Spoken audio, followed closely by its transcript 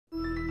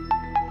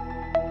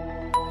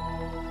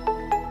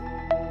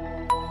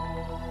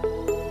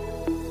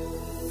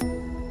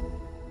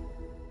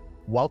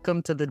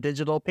Welcome to The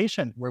Digital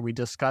Patient, where we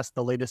discuss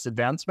the latest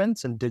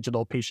advancements in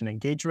digital patient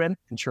engagement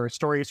and share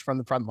stories from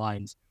the front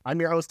lines. I'm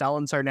your host,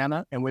 Alan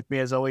Sardana, and with me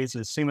as always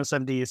is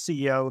SeamlessMD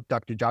CEO,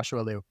 Dr. Joshua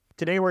Liu.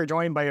 Today, we're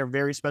joined by a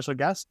very special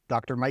guest,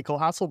 Dr. Michael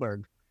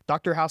Hasselberg.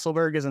 Dr.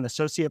 Hasselberg is an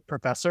associate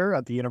professor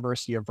at the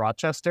University of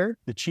Rochester,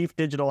 the chief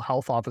digital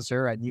health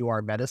officer at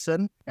UR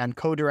Medicine, and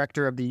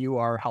co-director of the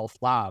UR Health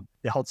Lab,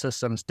 the health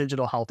system's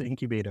digital health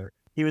incubator.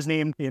 He was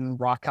named in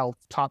Rock Health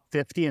Top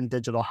 50 in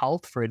digital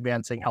health for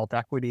advancing health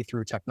equity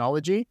through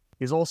technology.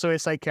 He's also a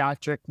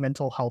psychiatric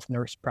mental health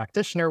nurse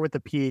practitioner with a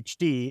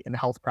PhD in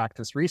health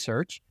practice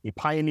research, a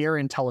pioneer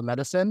in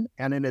telemedicine,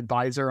 and an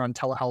advisor on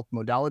telehealth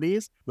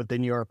modalities with the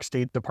New York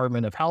State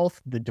Department of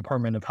Health, the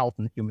Department of Health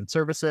and Human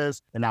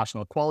Services, the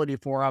National Quality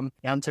Forum,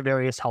 and to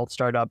various health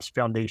startups,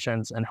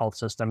 foundations, and health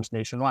systems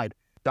nationwide.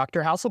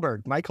 Dr.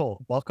 Hasselberg,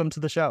 Michael, welcome to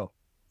the show.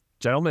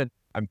 Gentlemen,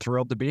 I'm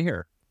thrilled to be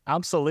here.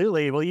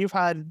 Absolutely. Well, you've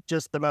had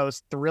just the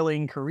most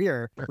thrilling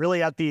career,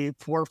 really at the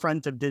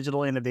forefront of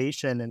digital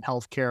innovation in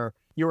healthcare.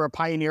 You were a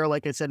pioneer,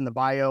 like I said in the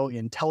bio,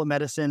 in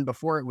telemedicine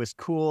before it was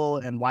cool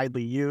and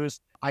widely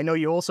used. I know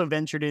you also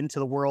ventured into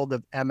the world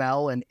of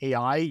ML and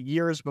AI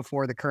years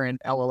before the current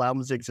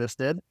LLMs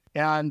existed.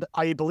 And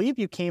I believe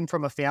you came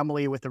from a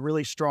family with a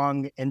really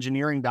strong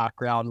engineering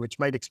background, which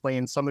might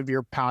explain some of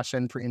your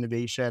passion for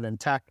innovation and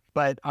tech.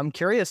 But I'm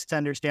curious to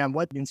understand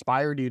what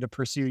inspired you to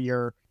pursue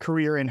your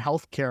career in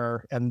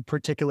healthcare and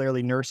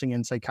particularly nursing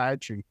and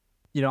psychiatry.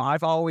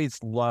 I've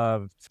always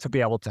loved to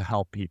be able to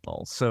help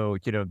people. So,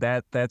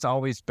 that's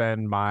always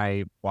been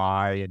my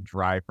why and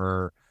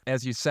driver.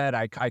 As you said,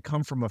 I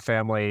come from a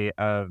family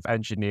of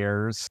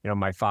engineers.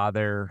 My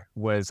father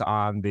was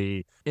on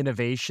the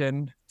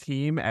innovation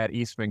team at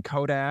Eastman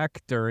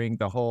Kodak during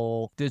the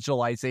whole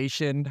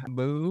digitalization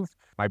move.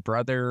 My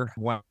brother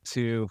went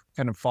to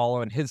kind of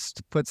follow in his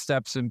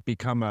footsteps and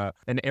become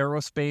an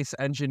aerospace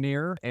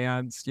engineer.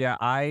 And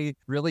I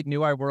really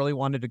knew I really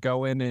wanted to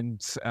go in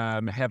and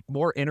have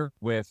more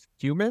with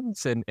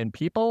humans and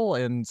people.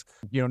 And,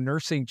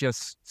 nursing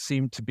just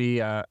seemed to be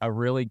a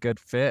really good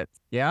fit.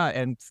 Yeah,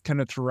 and kind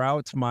of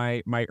throughout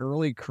my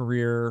early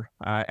career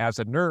as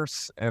a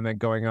nurse and then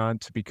going on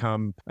to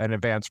become an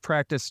advanced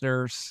practice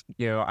nurse,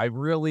 I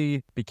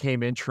really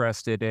became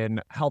interested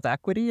in health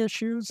equity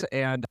issues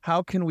and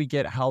how can we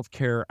get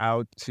healthcare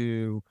out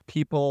to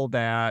people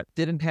that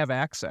didn't have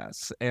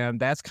access. And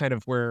that's kind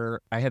of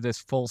where I had this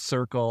full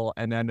circle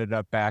and ended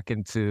up back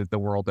into the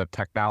world of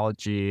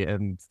technology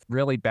and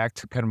really back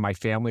to kind of my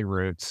family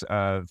roots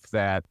of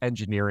that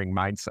engineering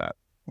mindset.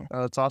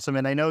 Oh, that's awesome.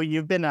 And I know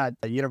you've been at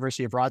the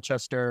University of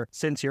Rochester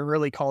since your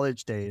early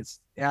college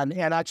days and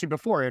actually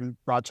before in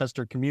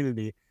Rochester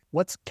community.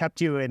 What's kept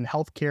you in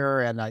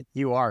healthcare and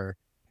UR?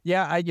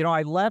 Yeah,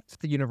 I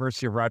left the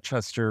University of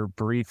Rochester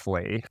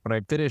briefly when I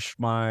finished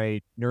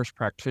my nurse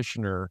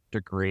practitioner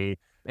degree.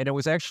 And it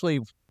was actually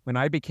when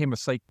I became a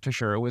psych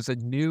practitioner, it was a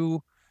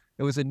new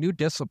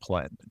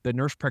discipline. The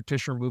nurse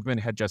practitioner movement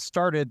had just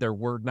started. There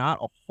were not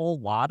a whole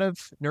lot of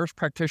nurse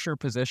practitioner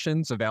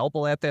positions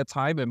available at that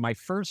time. And my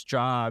first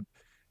job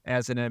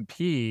as an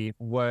NP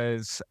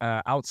was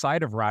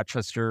outside of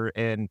Rochester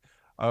in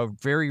a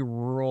very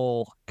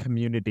rural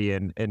community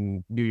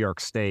in New York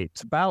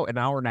State, about an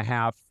hour and a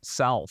half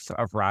south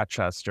of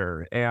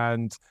Rochester,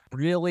 and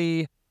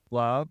really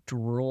loved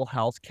rural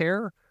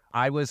healthcare.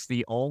 I was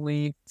the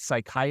only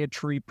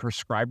psychiatry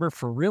prescriber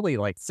for really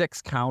like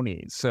 6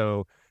 counties.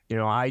 So,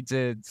 I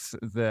did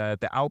the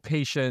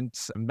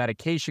outpatient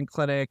medication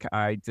clinic,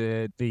 I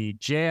did the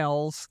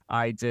jails,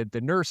 I did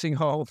the nursing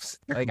homes.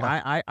 Like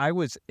I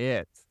was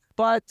it.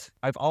 But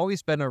I've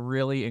always been a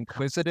really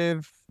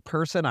inquisitive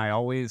person. I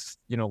always,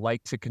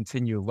 like to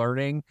continue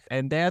learning.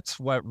 And that's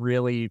what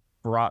really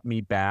brought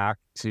me back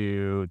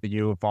to the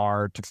U of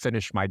R to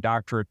finish my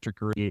doctorate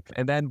degree.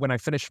 And then when I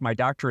finished my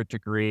doctorate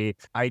degree,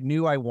 I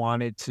knew I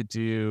wanted to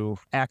do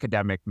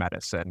academic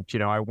medicine.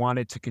 I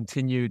wanted to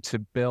continue to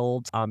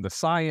build on the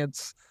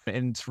science.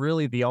 And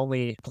really the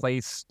only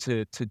place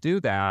to do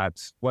that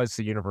was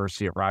the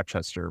University of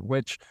Rochester,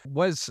 which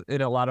was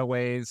in a lot of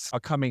ways a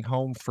coming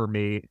home for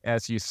me.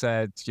 As you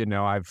said,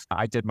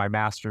 I did my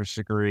master's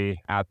degree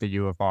at the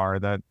U of R,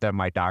 then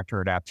my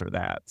doctorate after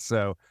that.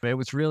 So it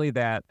was really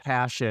that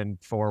passion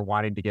for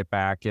wanting to get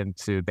back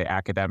into the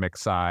academic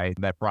side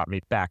that brought me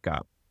back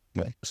up.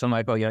 So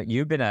Michael,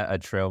 you've been a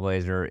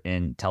trailblazer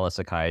in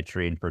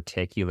telepsychiatry in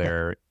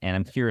particular, and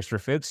I'm curious for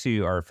folks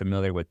who are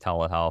familiar with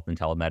telehealth and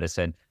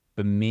telemedicine,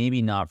 but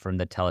maybe not from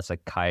the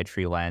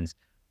telepsychiatry lens,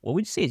 what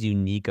would you say is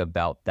unique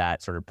about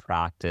that sort of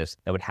practice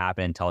that would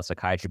happen in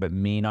telepsychiatry, but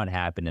may not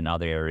happen in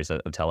other areas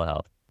of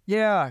telehealth?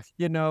 Yeah,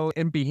 in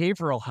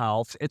behavioral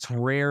health, it's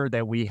rare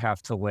that we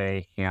have to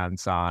lay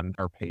hands on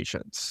our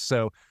patients.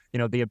 So,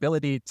 the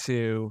ability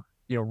to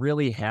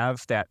really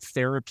have that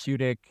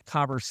therapeutic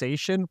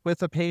conversation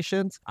with a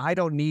patient. I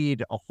don't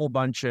need a whole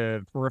bunch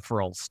of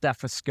peripherals,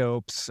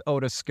 stethoscopes,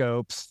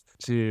 otoscopes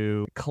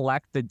to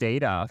collect the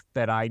data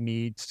that I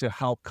need to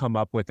help come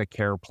up with a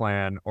care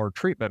plan or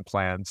treatment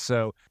plan.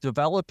 So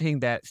developing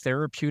that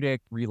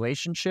therapeutic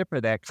relationship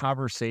or that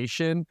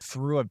conversation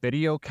through a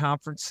video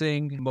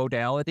conferencing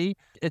modality,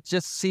 it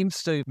just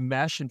seems to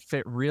mesh and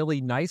fit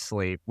really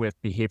nicely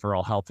with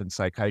behavioral health and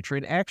psychiatry.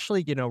 And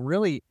actually,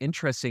 really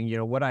interesting,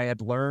 what I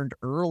had learned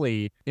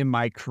early in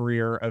my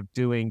career of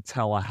doing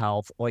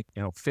telehealth,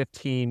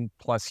 15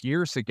 plus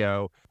years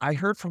ago, I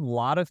heard from a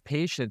lot of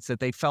patients that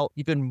they felt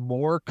even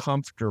more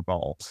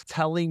comfortable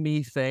telling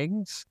me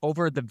things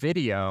over the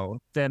video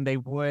than they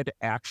would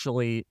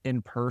actually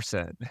in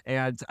person.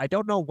 And I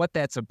don't know what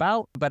that's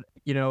about, but,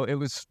 it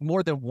was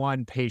more than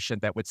one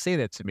patient that would say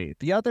that to me.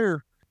 The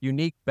other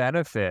unique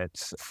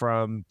benefits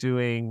from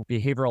doing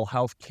behavioral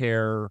health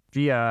care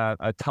via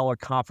a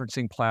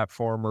teleconferencing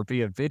platform or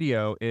via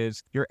video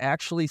is you're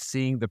actually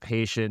seeing the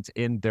patient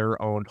in their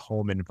own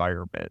home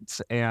environment.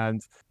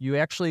 And you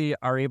actually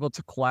are able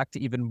to collect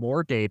even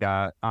more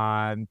data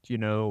on,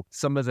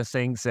 some of the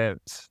things that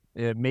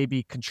it may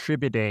be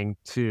contributing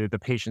to the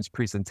patient's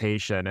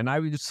presentation. And I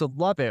used to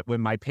love it when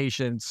my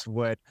patients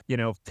would,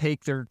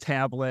 take their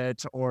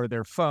tablet or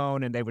their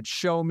phone and they would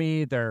show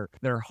me their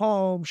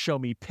home, show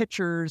me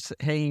pictures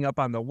hanging up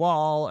on the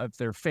wall of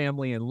their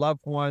family and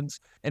loved ones.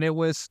 And it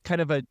was kind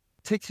of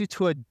takes you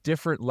to a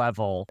different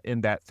level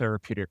in that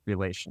therapeutic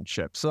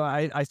relationship. So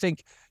I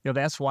think,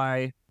 that's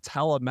why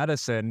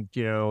telemedicine,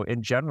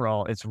 in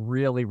general, it's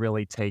really,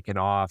 really taken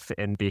off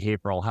in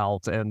behavioral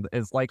health and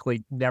is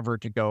likely never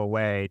to go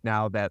away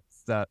now that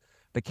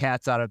the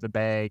cat's out of the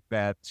bag,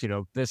 that,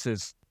 this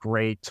is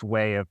great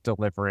way of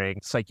delivering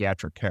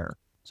psychiatric care.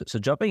 So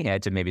jumping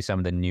ahead to maybe some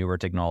of the newer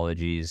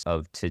technologies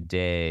of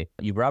today,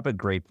 you brought up a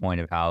great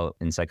point of how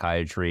in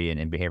psychiatry and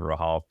in behavioral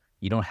health,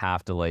 you don't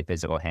have to lay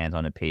physical hands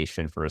on a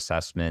patient for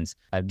assessments.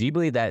 Do you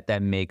believe that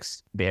that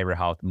makes behavioral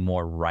health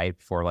more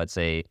ripe for, let's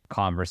say,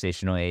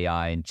 conversational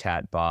AI and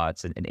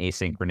chatbots and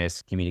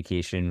asynchronous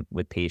communication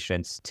with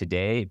patients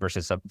today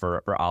versus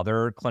for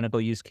other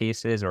clinical use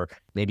cases, or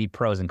maybe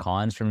pros and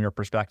cons from your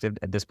perspective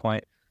at this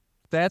point?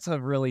 That's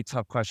a really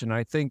tough question.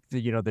 I think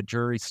the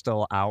jury's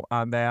still out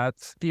on that.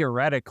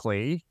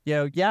 Theoretically,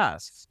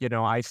 yes.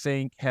 I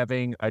think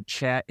having a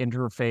chat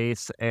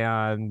interface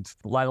and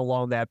let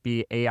alone that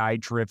be AI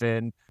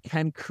driven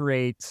can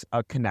create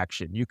a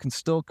connection. You can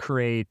still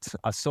create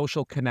a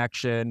social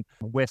connection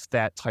with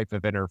that type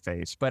of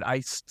interface. But I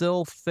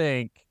still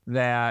think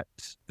that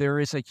there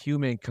is a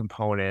human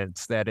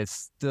component that is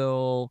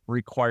still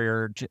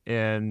required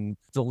in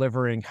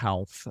delivering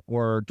health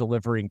or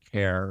delivering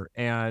care,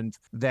 and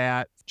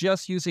that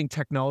just using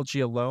technology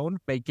alone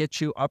may get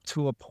you up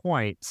to a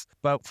point.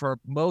 But for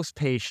most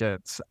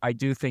patients, I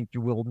do think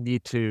you will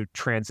need to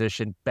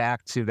transition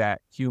back to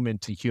that human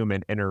to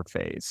human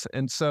interface.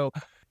 And so,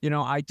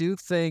 I do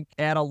think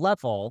at a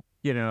level,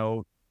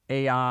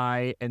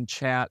 AI and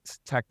chat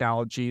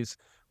technologies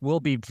will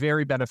be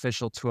very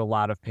beneficial to a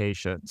lot of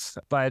patients,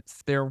 but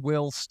there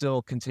will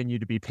still continue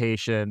to be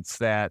patients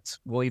that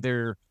will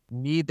either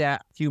need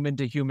that human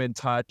to human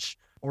touch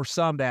or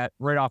some that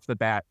right off the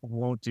bat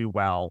won't do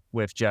well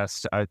with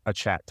just a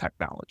chat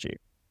technology.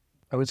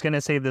 I was going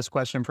to save this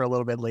question for a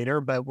little bit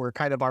later, but we're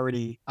kind of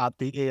already at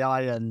the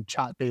AI and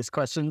chat-based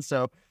questions.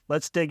 So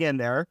let's dig in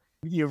there.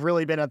 You've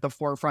really been at the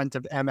forefront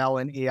of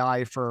ML and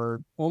AI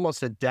for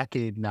almost a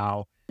decade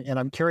now. And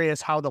I'm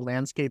curious how the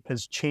landscape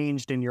has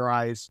changed in your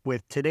eyes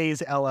with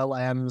today's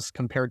LLMs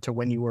compared to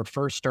when you were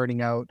first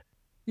starting out.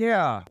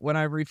 Yeah, when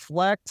I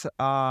reflect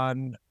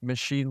on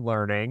machine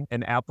learning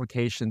and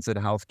applications in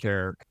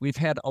healthcare, we've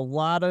had a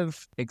lot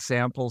of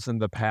examples in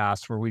the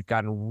past where we've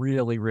gotten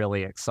really,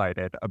 really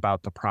excited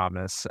about the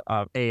promise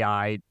of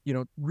AI,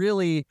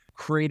 really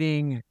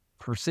creating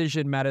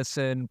precision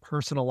medicine,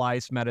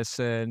 personalized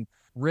medicine,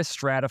 risk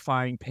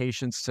stratifying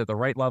patients to the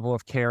right level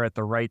of care at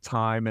the right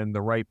time and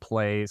the right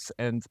place.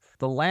 And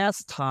the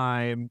last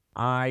time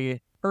I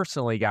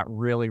personally got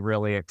really,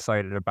 really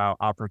excited about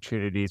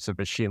opportunities of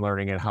machine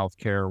learning in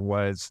healthcare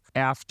was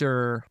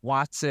after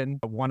Watson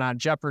won on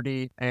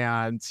Jeopardy,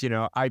 and,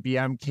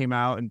 IBM came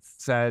out and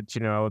said,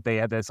 they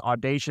had this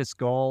audacious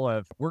goal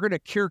of we're going to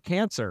cure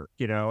cancer,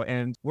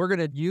 and we're going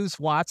to use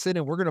Watson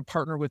and we're going to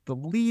partner with the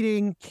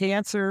leading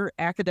cancer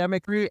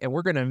academic group, and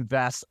we're going to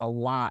invest a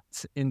lot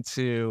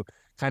into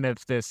kind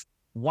of this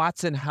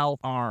Watson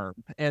Health arm.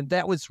 And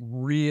that was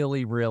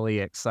really, really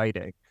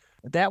exciting.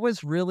 That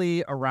was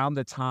really around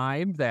the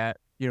time that,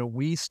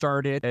 we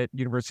started at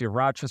University of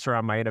Rochester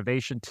on my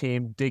innovation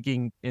team,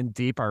 digging in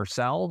deep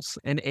ourselves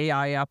in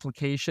AI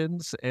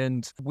applications.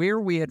 And where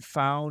we had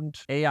found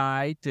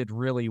AI did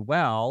really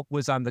well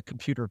was on the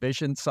computer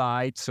vision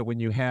side. So when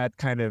you had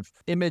kind of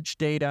image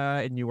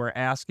data and you were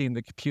asking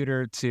the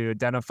computer to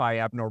identify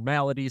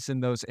abnormalities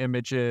in those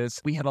images,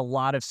 we had a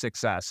lot of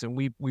success. And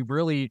we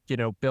really,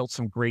 built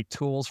some great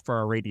tools for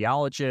our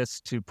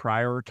radiologists to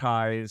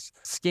prioritize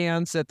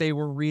scans that they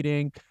were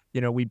reading.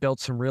 We built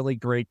some really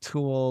great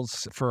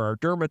tools for our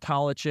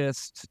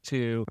dermatologists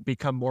to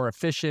become more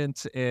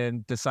efficient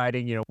in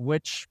deciding,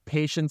 which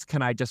patients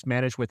can I just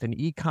manage with an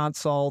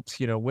e-consult,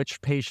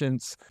 which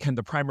patients can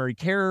the primary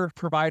care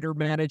provider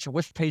manage, and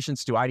which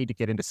patients do I need to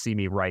get in to see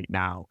me right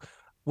now.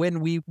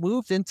 When we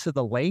moved into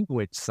the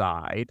language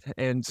side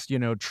and,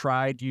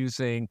 tried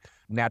using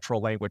natural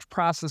language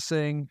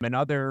processing and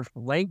other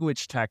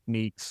language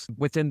techniques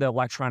within the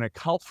electronic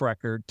health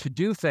record to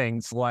do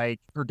things like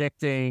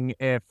predicting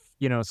if,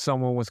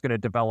 someone was going to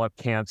develop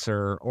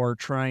cancer, or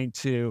trying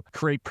to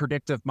create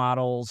predictive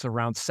models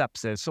around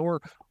sepsis, or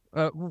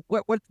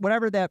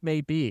whatever that may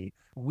be,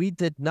 we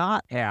did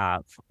not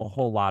have a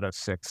whole lot of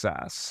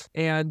success.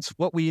 And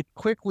what we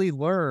quickly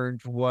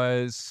learned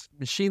was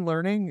machine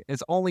learning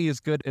is only as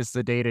good as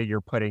the data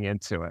you're putting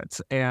into it.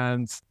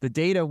 And the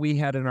data we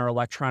had in our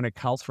electronic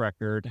health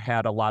record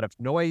had a lot of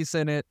noise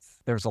in it.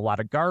 There's a lot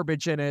of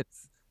garbage in it.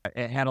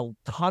 It had a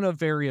ton of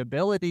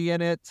variability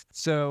in it.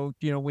 So,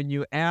 when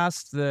you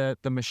ask the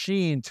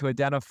machine to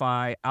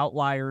identify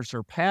outliers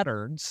or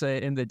patterns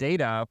in the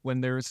data,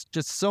 when there's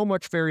just so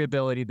much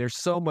variability, there's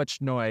so much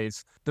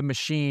noise, the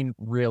machine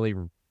really,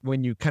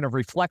 when you kind of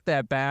reflect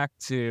that back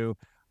to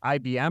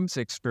IBM's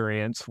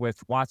experience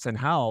with Watson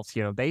Health,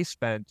 they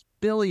spent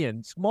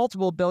billions,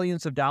 multiple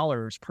billions of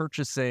dollars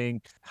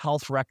purchasing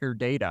health record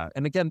data.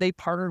 And again, they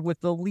partnered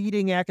with the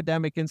leading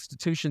academic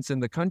institutions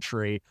in the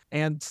country,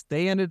 and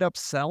they ended up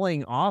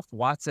selling off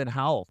Watson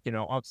Health,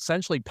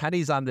 essentially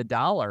pennies on the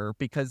dollar,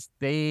 because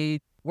they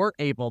weren't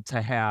able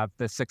to have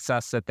the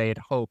success that they had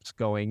hoped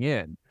going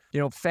in.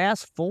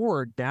 Fast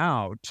forward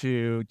now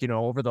to,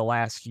 over the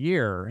last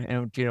year,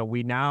 and,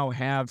 we now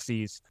have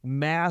these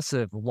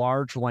massive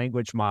large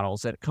language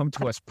models that come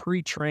to us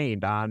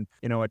pre-trained on,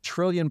 1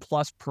 trillion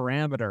plus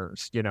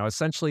parameters,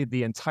 essentially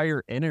the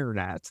entire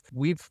internet.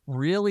 We've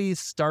really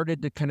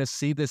started to kind of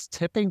see this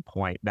tipping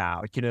point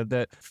now.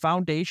 The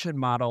foundation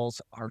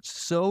models are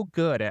so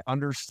good at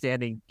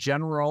understanding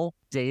general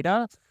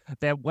data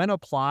that when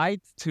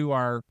applied to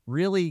our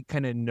really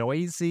kind of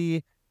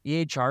noisy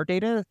EHR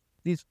data,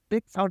 these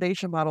big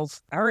foundation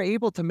models are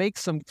able to make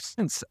some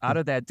sense out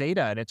of that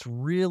data, and it's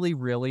really,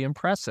 really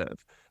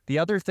impressive. The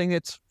other thing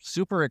that's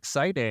super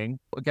exciting,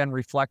 again,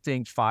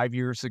 reflecting 5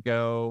 years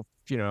ago,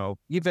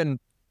 even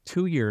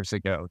 2 years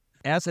ago,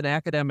 as an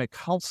academic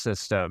health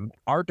system,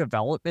 our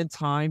development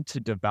time to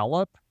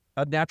develop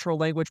a natural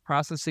language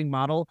processing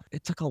model,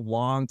 it took a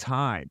long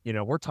time.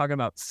 We're talking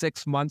about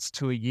 6 months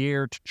to a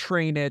year to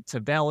train it, to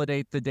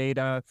validate the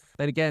data,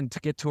 and again, to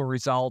get to a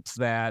result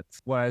that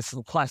was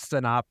less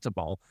than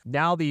optimal.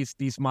 Now these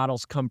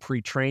models come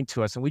pre-trained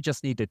to us, and we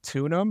just need to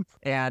tune them,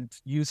 and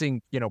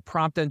using,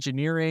 prompt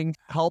engineering,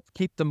 help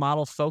keep the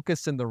model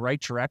focused in the right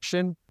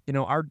direction.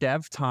 Our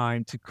dev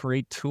time to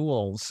create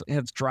tools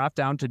has dropped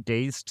down to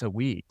days to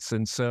weeks.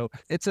 And so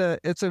it's a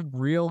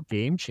real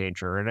game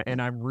changer.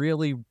 And I'm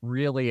really,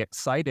 really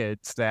excited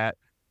that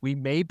we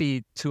may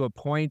be to a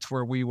point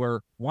where we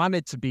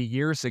wanted to be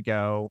years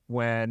ago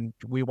when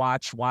we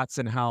watched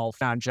Watson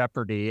Health on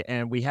Jeopardy,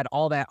 and we had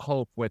all that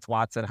hope with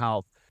Watson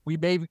Health. We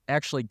may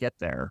actually get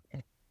there.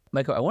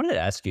 Michael, I wanted to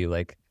ask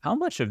you, how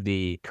much of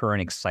the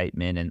current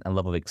excitement and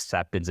level of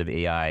acceptance of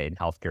AI in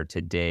healthcare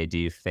today do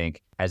you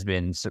think has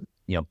been,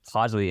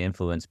 positively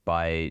influenced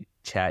by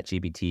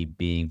ChatGPT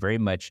being very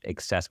much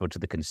accessible to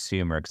the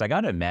consumer? Because I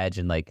got to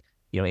imagine,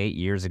 8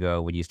 years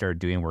ago when you started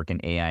doing work in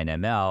AI and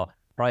ML,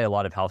 probably a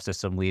lot of health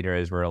system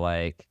leaders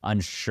were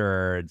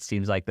unsure. It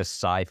seems like the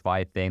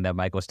sci-fi thing that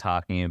Mike was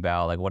talking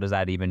about, what does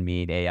that even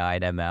mean, AI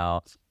and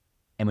ML?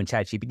 And when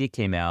ChatGPT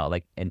came out,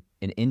 an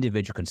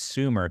individual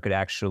consumer could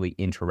actually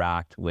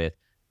interact with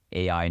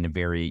AI in a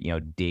very,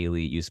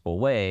 daily useful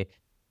way.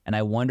 And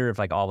I wonder if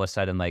all of a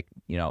sudden,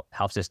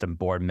 health system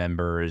board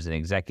members and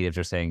executives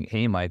are saying,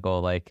 hey,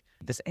 Michael,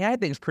 this AI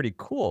thing is pretty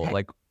cool.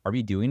 Are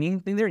we doing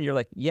anything there? And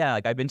you're yeah,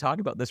 I've been talking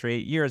about this for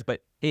 8 years,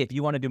 but hey, if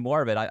you want to do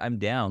more of it, I'm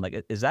down.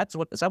 Is that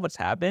what's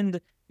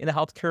happened in the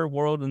healthcare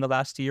world in the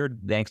last year,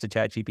 thanks to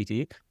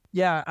ChatGPT?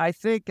 Yeah, I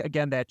think,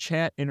 again, that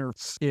chat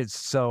interface is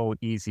so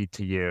easy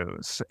to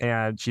use.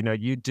 And,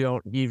 you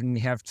don't even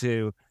have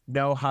to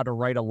know how to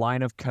write a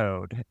line of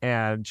code.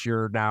 And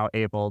you're now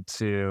able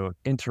to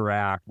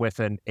interact with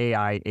an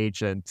AI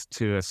agent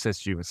to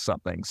assist you with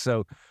something.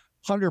 So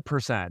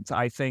 100%,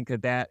 I think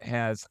that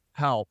has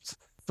helped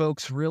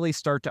folks really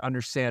start to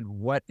understand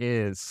what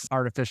is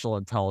artificial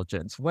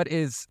intelligence, what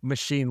is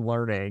machine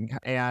learning.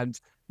 And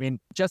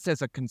just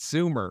as a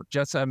consumer,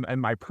 just in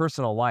my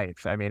personal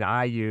life,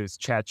 I use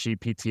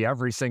ChatGPT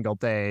every single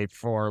day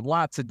for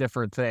lots of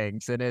different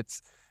things, and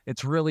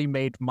it's really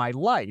made my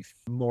life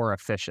more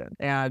efficient.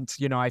 And,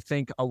 I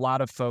think a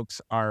lot of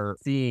folks are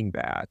seeing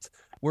that.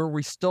 Where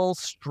we still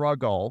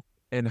struggle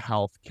in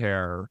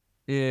healthcare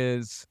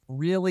is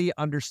really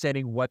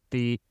understanding what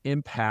the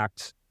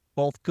impact,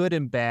 both good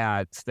and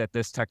bad, that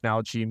this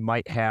technology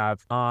might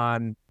have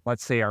on,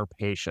 let's say, our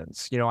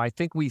patients. I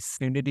think we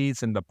see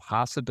opportunities and the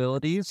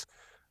possibilities,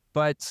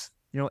 but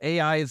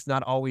AI is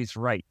not always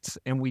right.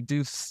 And we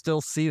do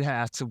still see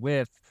that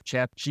with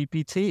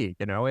ChatGPT.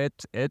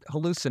 It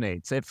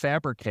hallucinates, it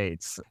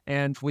fabricates.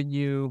 And when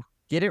you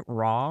get it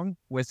wrong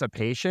with a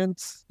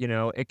patient,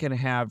 it can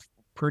have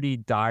pretty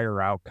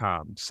dire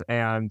outcomes.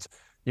 And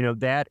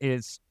that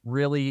is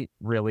really,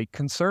 really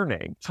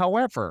concerning.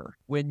 However,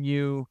 when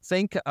you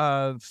think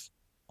of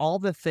all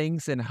the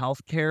things in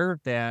healthcare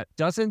that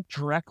doesn't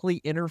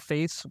directly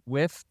interface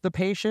with the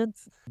patient,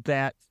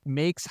 that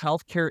makes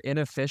healthcare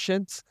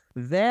inefficient,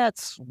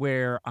 that's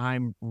where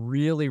I'm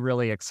really,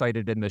 really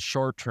excited in the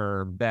short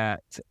term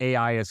that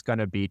AI is going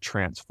to be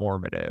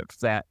transformative.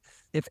 That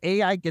if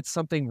AI gets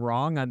something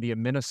wrong on the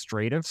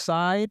administrative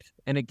side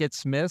and it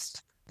gets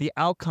missed, the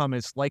outcome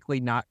is likely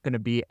not going to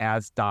be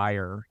as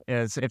dire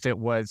as if it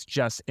was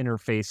just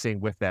interfacing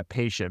with that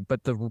patient.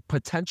 But the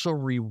potential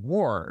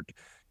reward,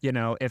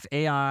 if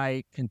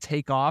AI can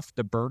take off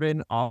the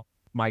burden off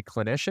my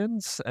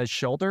clinicians'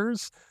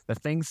 shoulders, the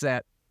things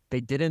that they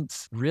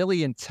didn't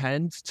really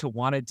intend to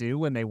want to do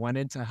when they went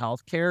into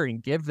healthcare,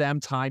 and give them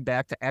time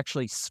back to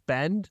actually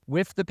spend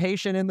with the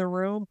patient in the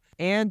room,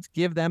 and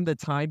give them the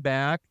time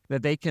back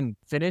that they can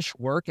finish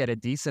work at a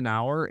decent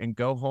hour and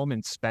go home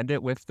and spend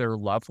it with their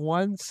loved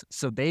ones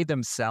so they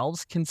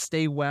themselves can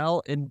stay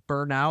well and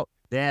burn out.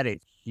 That is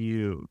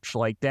huge.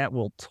 Like, that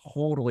will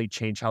totally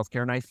change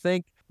healthcare. And I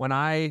think when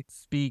I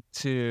speak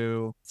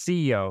to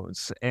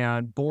CEOs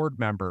and board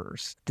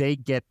members, they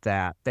get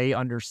that, they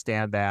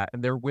understand that,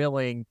 and they're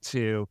willing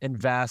to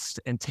invest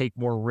and take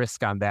more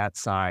risk on that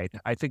side.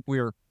 I think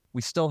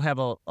we still have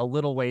a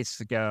little ways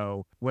to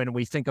go when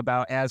we think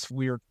about, as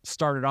we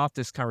started off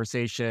this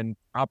conversation,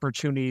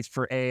 opportunities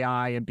for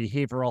AI and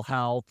behavioral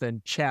health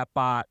and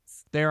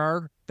chatbots. There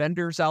are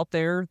vendors out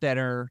there that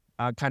are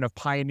kind of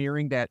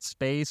pioneering that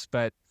space,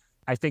 but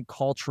I think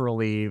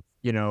culturally,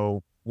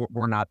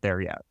 we're not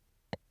there yet.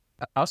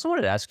 I also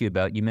wanted to ask you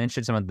about, you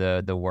mentioned some of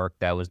the work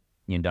that was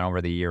done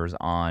over the years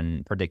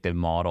on predictive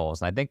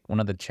models. And I think one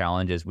of the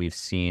challenges we've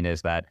seen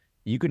is that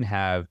you can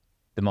have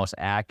the most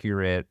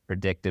accurate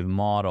predictive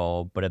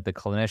model, but if the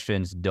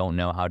clinicians don't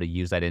know how to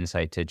use that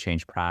insight to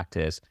change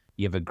practice,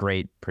 you have a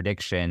great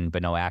prediction,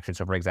 but no action.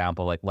 So for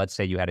example, like, let's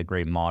say you had a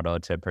great model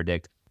to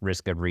predict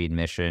risk of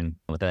readmission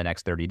within the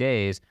next 30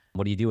 days.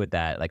 What do you do with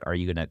that? Like, are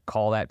you going to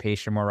call that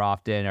patient more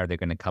often? Are they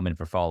going to come in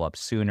for follow-up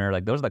sooner?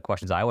 Like, those are the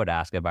questions I would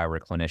ask if I were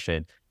a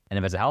clinician. And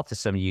if as a health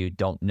system, you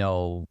don't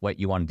know what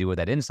you want to do with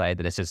that insight,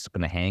 that it's just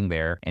going to hang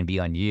there and be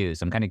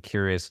unused. I'm kind of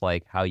curious,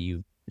 like, how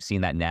you've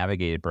seen that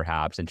navigated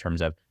perhaps in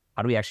terms of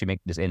how do we actually make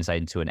this insight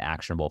into an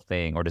actionable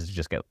thing, or does it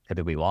just get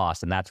typically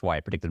lost? And that's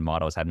why predictive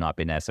models have not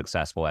been as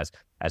successful as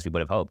we would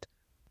have hoped.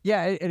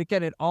 Yeah, and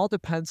again, it all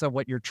depends on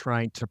what you're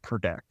trying to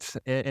predict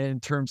in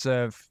terms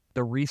of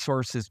the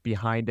resources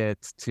behind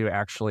it to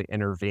actually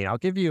intervene. I'll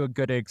give you a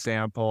good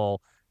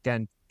example,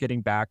 again,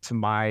 getting back to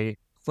my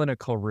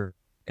clinical route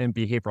in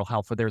behavioral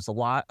health, where there's a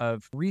lot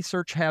of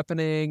research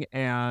happening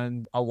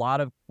and a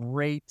lot of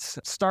great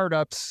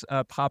startups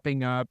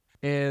popping up,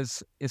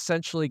 is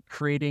essentially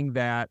creating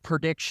that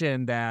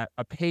prediction that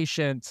a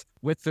patient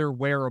with their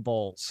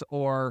wearables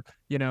or,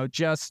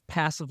 just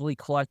passively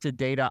collected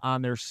data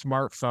on their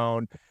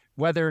smartphone,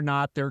 whether or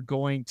not they're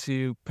going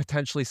to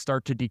potentially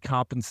start to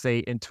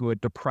decompensate into a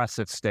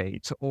depressive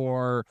state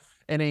or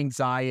an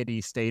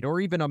anxiety state or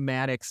even a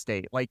manic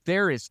state. Like,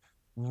 there is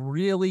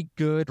really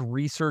good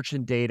research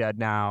and data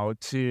now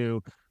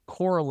to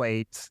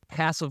correlate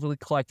passively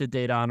collected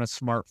data on a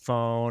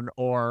smartphone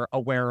or a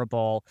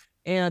wearable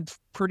and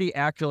pretty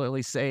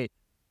accurately say,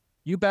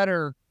 you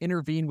better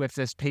intervene with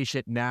this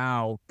patient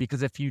now,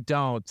 because if you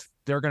don't,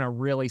 they're going to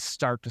really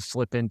start to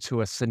slip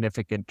into a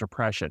significant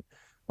depression.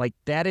 Like,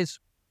 that is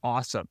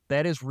awesome.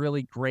 That is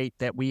really great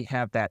that we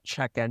have that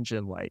check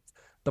engine light.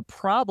 The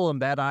problem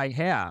that I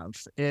have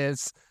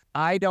is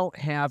I don't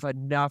have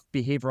enough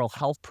behavioral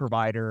health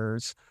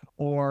providers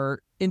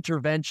or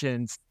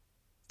interventions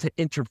to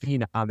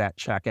intervene on that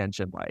check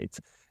engine light.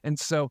 And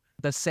so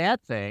the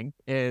sad thing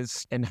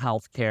is, in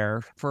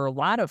healthcare, for a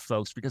lot of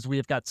folks, because we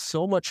have got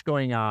so much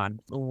going on,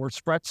 we're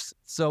spread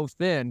so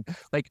thin,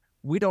 like,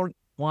 we don't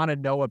want to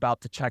know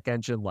about the check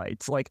engine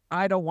lights. Like,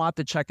 I don't want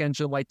the check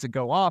engine light to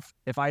go off.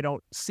 If I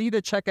don't see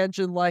the check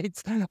engine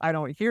lights, I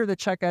don't hear the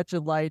check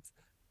engine lights,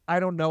 I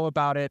don't know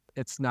about it,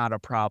 it's not a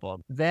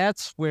problem.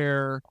 That's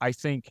where I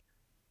think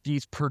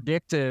these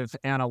predictive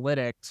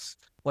analytics,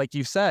 like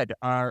you said,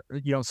 are,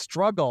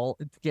 struggle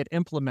to get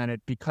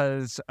implemented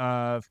because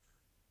of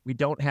we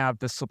don't have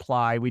the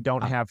supply, we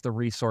don't have the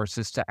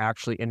resources to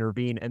actually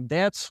intervene. And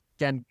that's,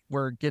 again,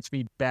 where it gets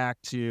me back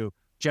to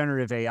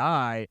generative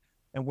AI,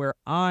 and where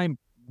I'm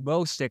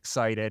most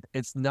excited,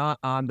 it's not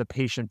on the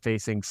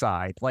patient-facing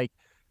side. Like,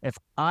 if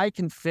I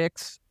can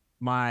fix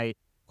my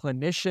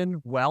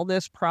clinician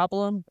wellness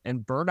problem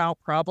and burnout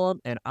problem,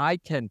 and I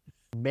can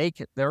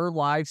make their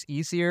lives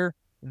easier,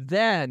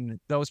 then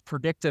those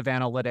predictive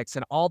analytics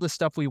and all the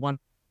stuff we want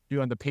to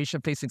do on the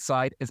patient-facing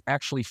side is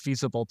actually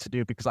feasible to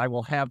do, because I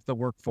will have the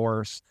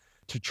workforce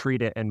to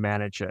treat it and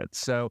manage it.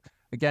 So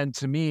again,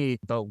 to me,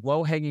 the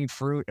low-hanging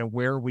fruit and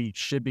where we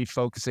should be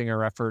focusing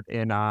our effort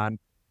in on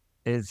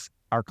is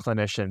our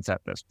clinicians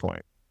at this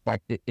point.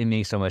 It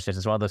makes so much sense.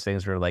 It's one of those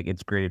things where like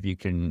it's great if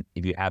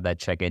you have that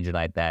check engine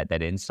like that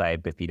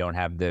insight, but if you don't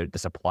have the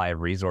supply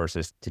of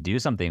resources to do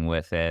something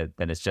with it,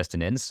 then it's just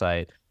an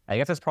insight. I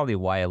guess that's probably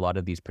why a lot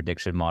of these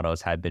prediction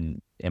models have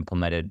been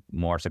implemented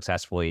more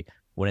successfully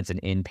when it's an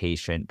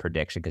inpatient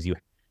prediction. Because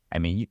you're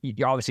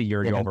obviously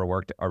you're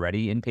overworked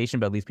already inpatient,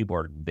 but at least people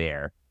are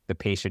there. The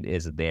patient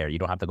is there. You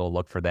don't have to go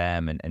look for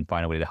them and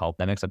find a way to help.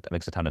 That makes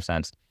a ton of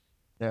sense.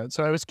 Yeah.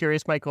 So I was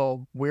curious,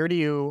 Michael,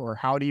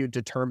 how do you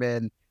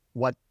determine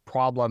what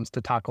problems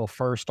to tackle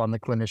first on the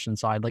clinician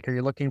side? Like, are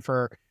you looking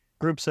for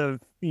groups of,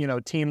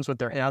 teams with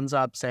their hands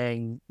up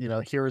saying,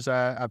 here's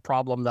a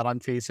problem that I'm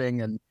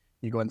facing and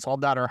you go and solve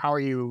that? Or how are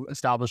you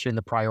establishing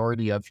the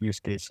priority of use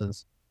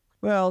cases?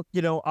 Well,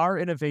 our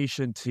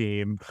innovation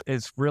team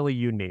is really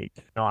unique.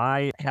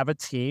 I have a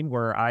team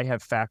where I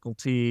have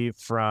faculty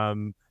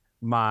from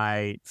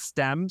my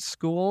STEM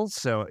schools,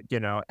 so,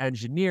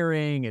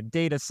 engineering and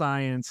data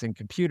science and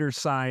computer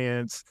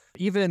science,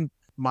 even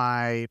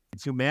my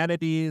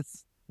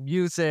humanities,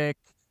 music,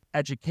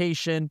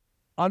 education,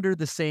 under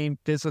the same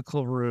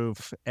physical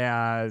roof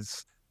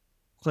as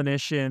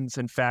clinicians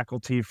and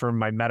faculty from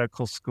my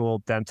medical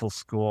school, dental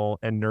school,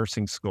 and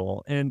nursing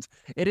school. And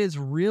it is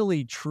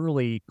really,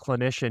 truly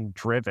clinician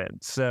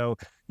driven. So,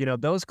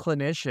 those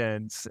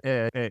clinicians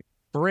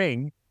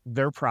bring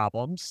their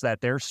problems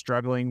that they're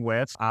struggling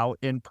with out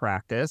in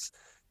practice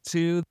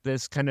to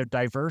this kind of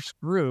diverse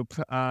group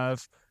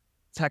of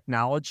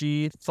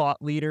technology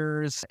thought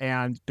leaders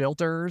and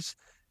builders.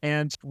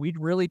 And we'd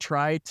really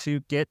try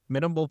to get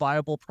minimal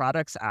viable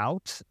products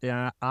out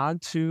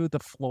onto the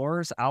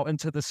floors, out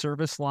into the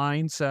service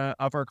lines of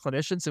our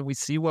clinicians. And we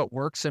see what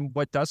works and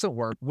what doesn't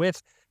work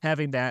with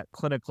having that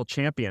clinical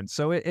champion.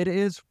 So it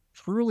is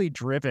truly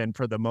driven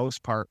for the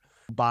most part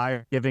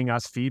by giving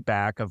us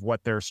feedback of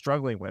what they're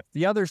struggling with.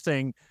 The other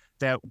thing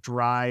that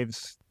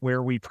drives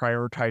where we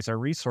prioritize our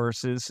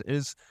resources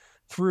is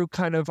through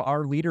kind of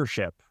our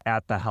leadership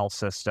at the health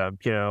system,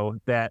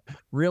 that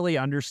really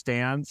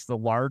understands the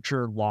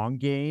larger long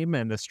game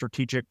and the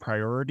strategic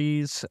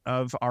priorities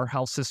of our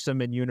health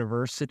system and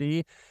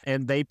university.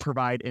 And they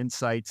provide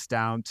insights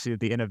down to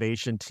the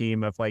innovation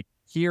team of like,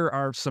 here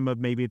are some of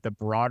maybe the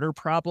broader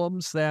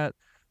problems that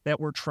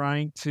we're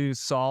trying to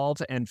solve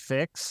and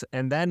fix.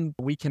 And then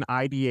we can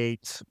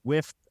ideate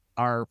with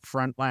our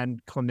frontline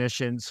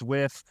clinicians,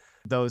 with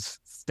those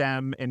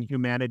STEM and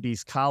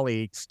humanities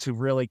colleagues to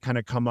really kind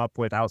of come up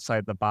with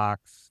outside the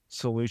box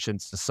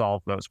solutions to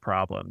solve those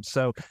problems.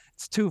 So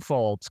it's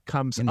twofold,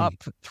 comes up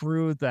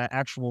through the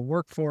actual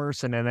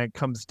workforce, and then it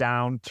comes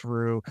down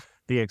through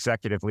the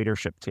executive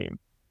leadership team.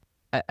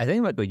 I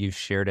think what you've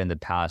shared in the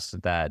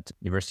past, that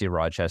University of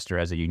Rochester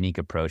has a unique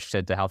approach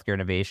to healthcare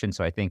innovation.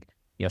 So I think,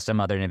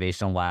 some other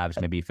innovation labs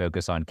maybe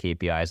focus on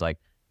KPIs like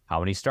how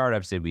many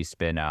startups did we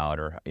spin out,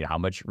 or how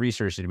much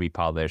research did we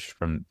publish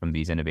from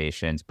these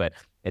innovations. But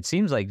it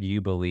seems like you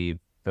believe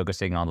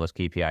focusing on those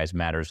KPIs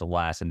matters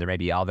less, and there may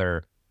be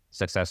other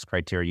success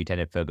criteria you tend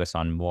to focus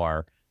on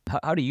more.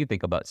 How do you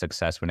think about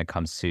success when it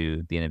comes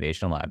to the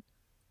innovation lab?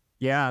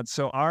 Yeah,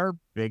 so our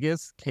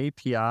biggest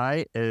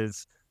KPI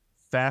is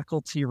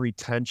faculty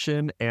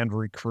retention and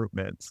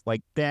recruitment.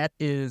 Like, that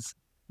is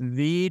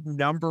the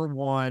number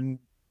one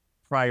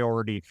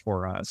priority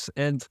for us.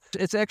 And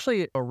it's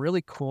actually a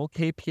really cool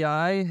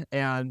KPI,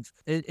 and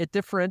it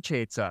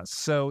differentiates us.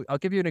 So I'll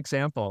give you an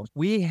example.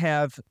 We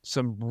have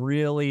some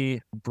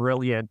really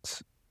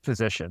brilliant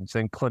physicians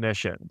and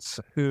clinicians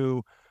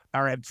who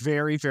are at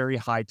very, very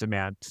high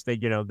demand.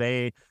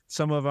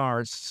 Some of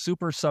our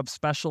super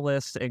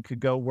subspecialists and could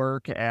go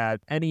work at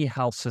any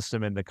health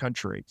system in the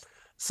country.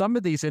 Some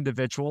of these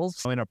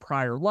individuals in a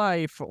prior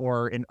life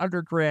or in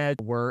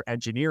undergrad were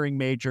engineering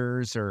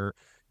majors or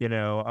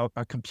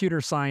a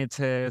computer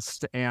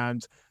scientist,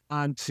 and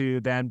on to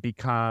then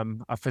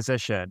become a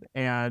physician.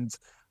 And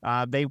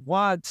they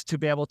want to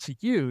be able to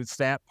use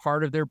that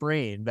part of their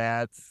brain,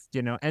 that,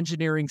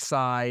 engineering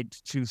side,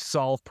 to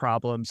solve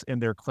problems in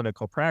their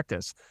clinical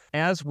practice.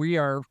 As we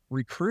are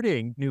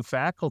recruiting new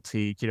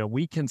faculty,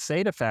 we can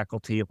say to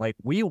faculty, like,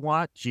 we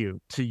want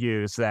you to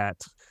use that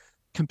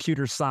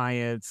computer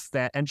science,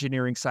 that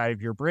engineering side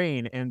of your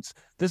brain. And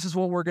this is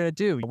what we're going to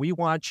do. We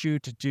want you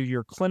to do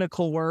your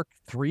clinical work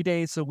 3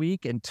 days a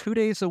week, and 2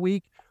 days a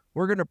week,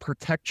 we're going to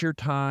protect your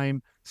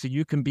time so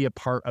you can be a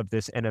part of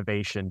this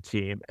innovation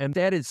team. And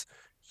that is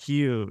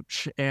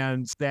huge.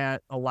 And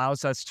that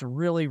allows us to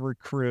really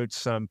recruit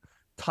some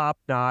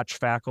top-notch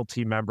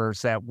faculty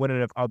members that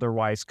wouldn't have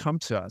otherwise come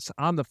to us.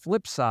 On the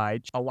flip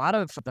side, a lot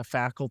of the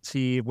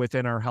faculty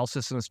within our health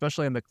system,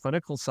 especially on the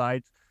clinical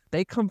side,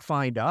 they come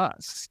find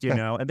us,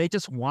 and they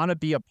just want to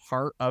be a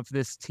part of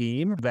this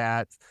team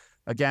that,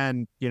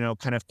 again,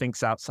 kind of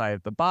thinks outside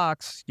of the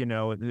box,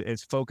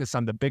 is focused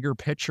on the bigger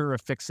picture of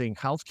fixing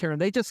healthcare.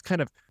 And they just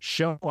kind of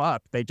show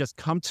up. They just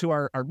come to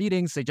our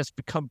meetings. They just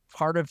become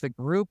part of the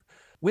group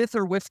with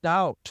or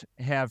without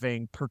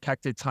having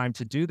protected time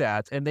to do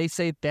that. And they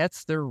say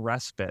that's their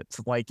respite.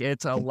 Like,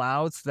 it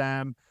allows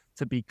them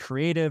to be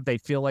creative. They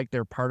feel like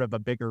they're part of a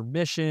bigger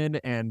mission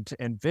and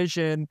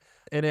vision,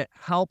 and it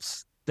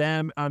helps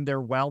them on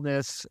their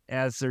wellness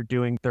as they're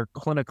doing their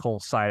clinical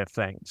side of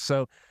things.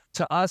 So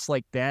to us,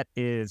 like that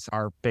is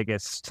our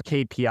biggest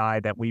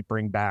KPI that we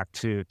bring back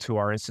to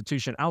our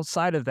institution.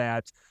 Outside of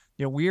that,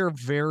 we are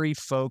very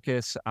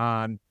focused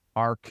on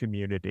our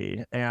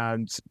community.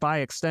 And by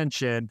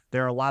extension,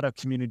 there are a lot of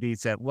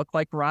communities that look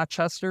like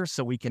Rochester,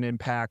 so we can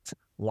impact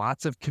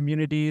lots of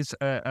communities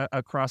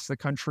across the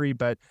country.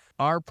 But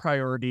our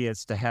priority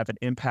is to have an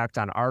impact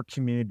on our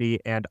community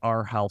and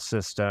our health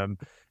system.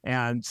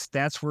 And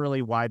that's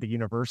really why the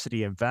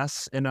university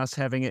invests in us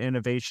having an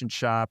innovation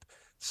shop.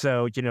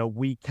 So,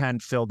 we can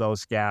fill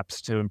those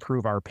gaps to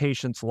improve our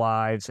patients'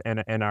 lives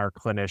and our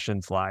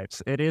clinicians'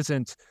 lives. It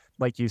isn't,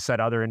 like you said,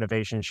 other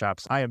innovation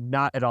shops. I am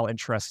not at all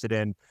interested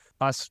in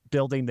us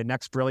building the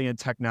next brilliant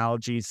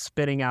technology,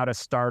 spitting out a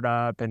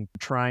startup and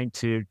trying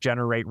to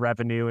generate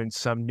revenue in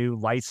some new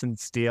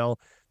license deal.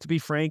 To be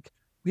frank,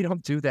 we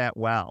don't do that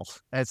well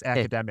as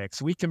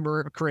academics. We can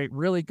create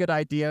really good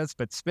ideas,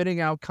 but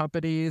spitting out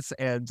companies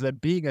and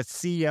being a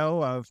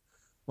CEO of,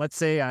 let's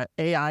say, an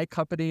AI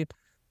company,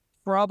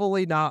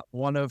 probably not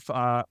one of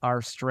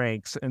our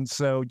strengths. And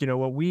so,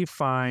 what we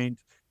find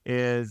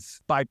is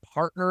by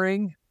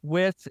partnering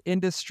with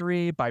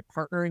industry, by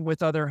partnering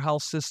with other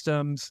health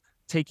systems,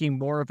 taking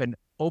more of an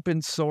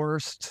open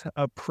sourced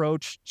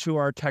approach to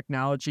our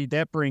technology,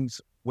 that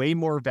brings way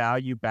more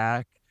value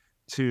back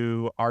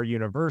to our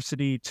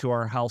university, to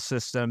our health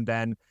system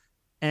than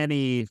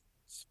any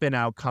spin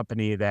out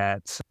company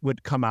that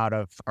would come out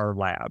of our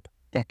lab.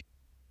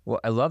 Well,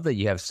 I love that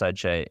you have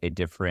such a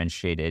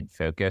differentiated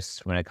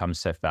focus when it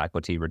comes to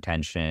faculty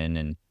retention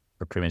and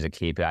recruitment as a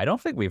KPI. I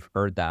don't think we've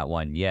heard that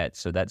one yet.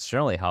 So that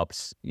certainly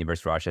helps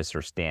University of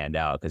Rochester stand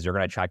out, because you're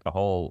going to attract a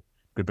whole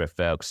group of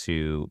folks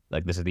who,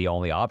 like, this is the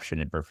only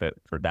option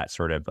for that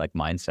sort of like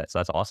mindset. So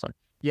that's awesome.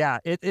 Yeah,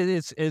 it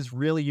is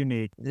really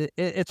unique.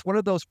 It's one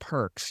of those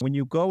perks. When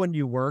you go and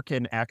you work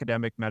in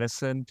academic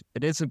medicine,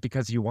 it isn't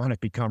because you want to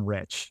become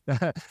rich.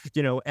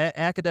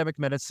 Academic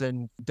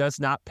medicine does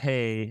not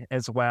pay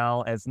as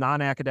well as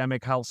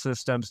non-academic health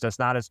systems, does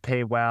not as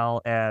pay well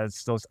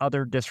as those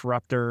other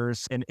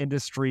disruptors and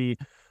industry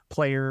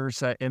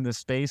players in the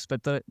space.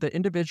 But the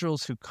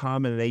individuals who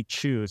come and they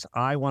choose,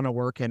 I want to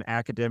work in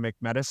academic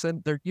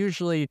medicine, they're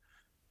usually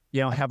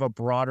have a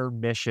broader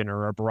mission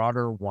or a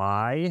broader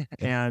why.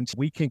 And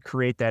we can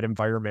create that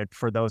environment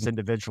for those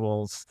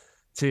individuals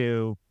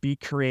to be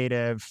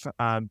creative,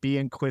 be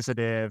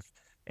inquisitive,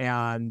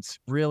 and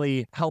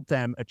really help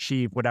them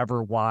achieve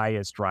whatever why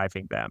is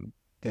driving them.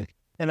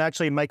 And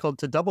actually, Michael,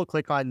 to double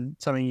click on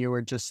something you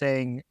were just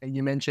saying,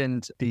 you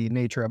mentioned the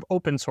nature of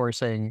open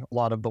sourcing a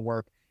lot of the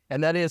work.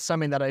 And that is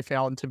something that I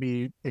found to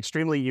be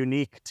extremely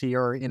unique to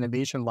your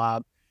innovation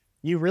lab.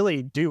 You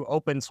really do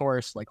open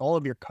source, like all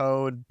of your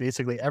code,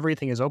 basically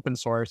everything is open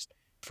source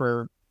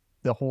for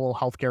the whole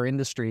healthcare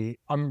industry.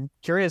 I'm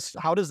curious,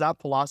 how does that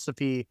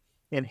philosophy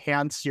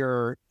enhance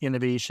your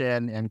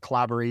innovation and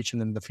collaboration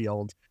in the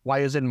field? Why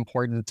is it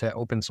important to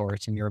open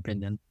source, in your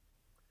opinion?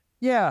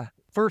 Yeah.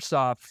 First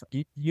off,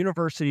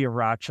 University of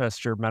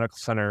Rochester Medical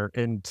Center,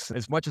 and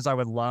as much as I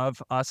would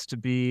love us to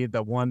be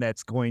the one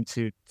that's going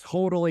to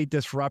totally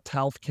disrupt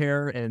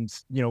healthcare and,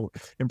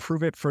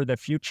 improve it for the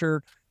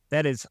future,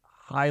 that is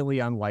highly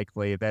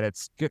unlikely that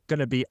it's going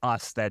to be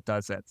us that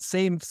does it.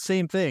 Same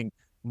thing.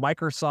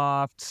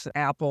 Microsoft,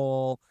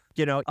 Apple,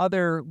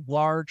 other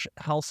large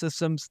health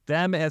systems,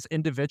 them as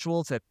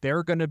individuals, that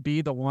they're going to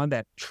be the one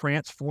that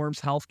transforms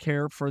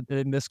healthcare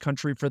in this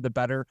country for the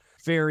better,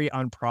 very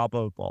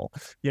improbable.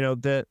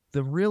 The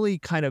really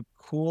kind of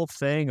cool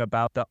thing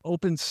about the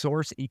open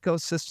source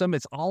ecosystem,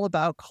 it's all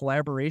about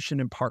collaboration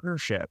and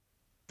partnership.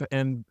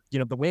 And,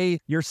 the way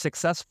you're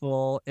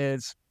successful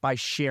is by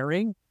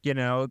sharing,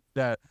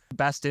 the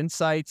best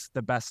insights,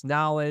 the best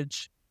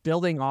knowledge,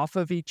 building off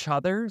of each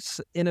other's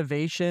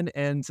innovation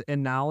and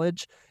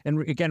knowledge,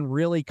 and again,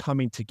 really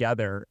coming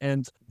together.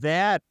 And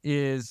that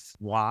is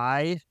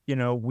why,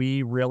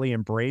 we really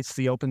embrace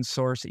the open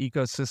source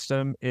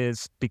ecosystem,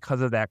 is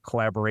because of that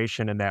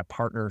collaboration and that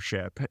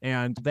partnership.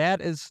 And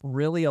that has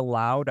really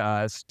allowed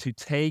us to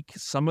take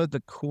some of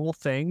the cool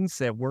things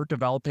that we're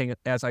developing,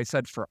 as I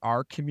said, for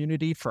our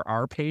community, for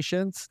our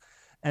patients,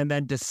 and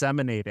then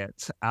disseminate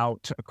it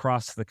out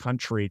across the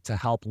country to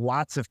help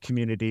lots of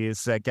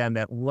communities, again,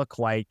 that look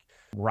like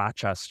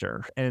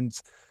Rochester. And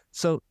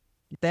so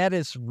that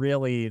is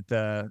really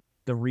the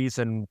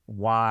reason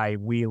why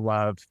we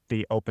love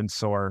the open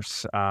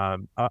source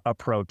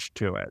approach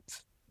to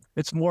it.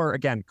 It's more,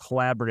 again,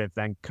 collaborative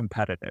than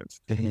competitive.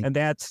 And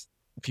that's,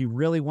 if you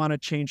really want to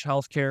change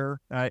healthcare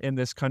in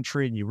this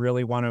country and you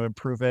really want to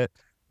improve it,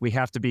 we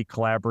have to be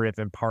collaborative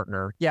and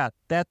partner. Yeah,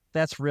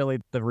 that's really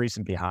the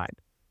reason behind.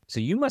 So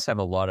you must have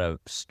a lot of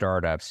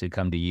startups who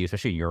come to you,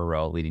 especially your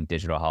role leading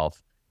digital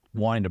health,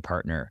 wanting to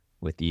partner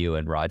with you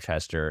in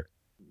Rochester.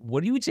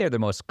 What do you say are the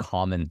most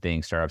common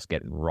things startups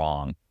get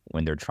wrong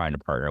when they're trying to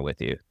partner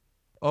with you?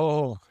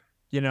 Oh,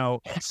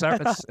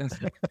 several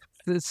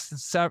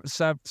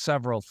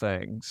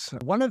things.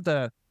 One of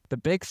the the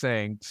big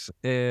things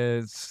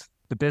is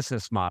the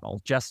business model,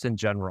 just in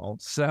general.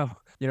 So,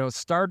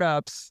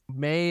 startups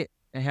may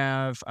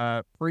have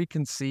a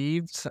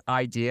preconceived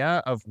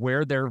idea of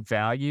where their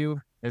value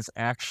is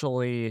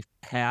actually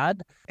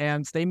had,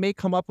 and they may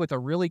come up with a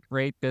really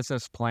great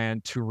business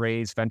plan to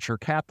raise venture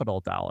capital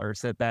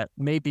dollars that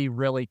may be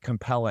really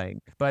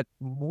compelling. But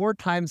more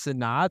times than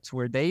not,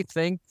 where they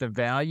think the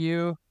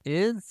value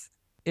is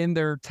in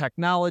their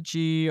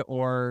technology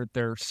or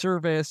their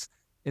service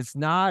is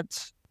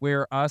not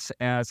where us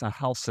as a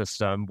health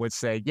system would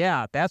say,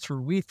 yeah, that's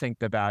where we think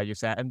the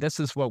value's at, and this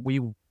is what we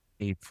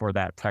need for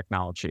that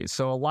technology.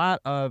 So a lot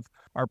of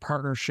our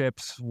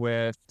partnerships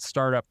with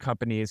startup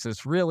companies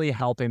is really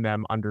helping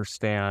them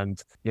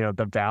understand,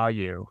 the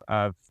value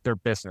of their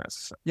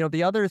business.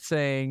 The other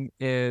thing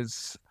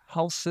is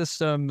health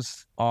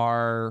systems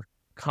are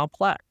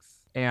complex.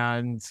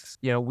 And,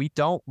 we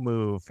don't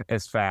move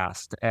as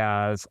fast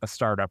as a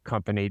startup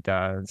company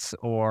does,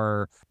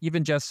 or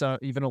even just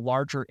even a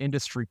larger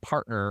industry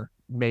partner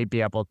may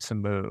be able to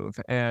move.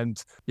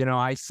 And,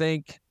 I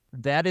think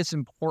that is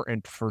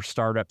important for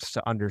startups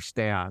to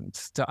understand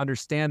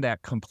that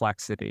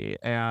complexity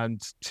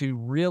and to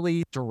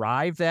really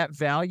derive that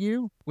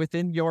value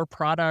within your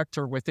product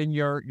or within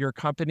your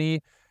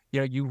company.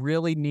 You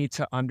really need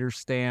to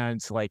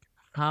understand, like,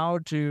 how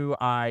do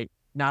I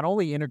not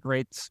only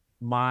integrate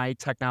my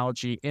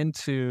technology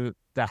into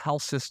the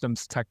health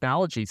system's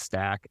technology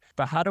stack,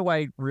 but how do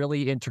I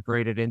really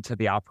integrate it into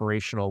the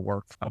operational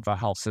work of a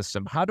health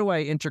system? How do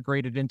I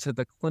integrate it into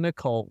the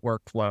clinical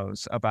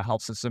workflows of a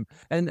health system?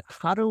 And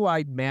how do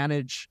I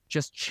manage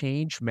just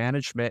change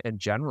management in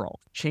general?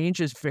 Change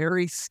is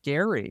very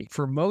scary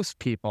for most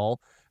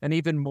people, and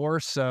even more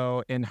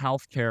so in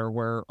healthcare,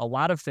 where a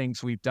lot of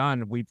things we've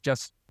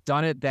just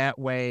done it that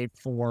way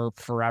for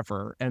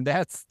forever. And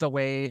that's the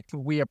way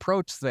we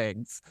approach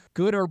things,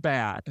 good or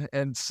bad.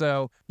 And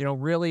so,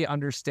 really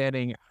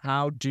understanding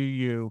how do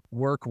you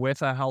work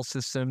with a health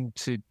system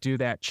to do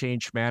that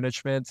change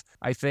management,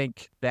 I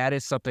think that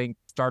is something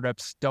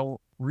startups don't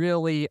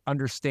really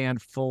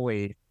understand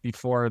fully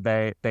before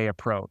they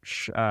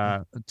approach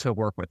to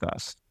work with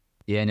us.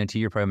 Yeah, and to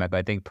your point, Michael,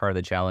 I think part of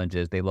the challenge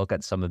is they look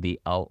at some of the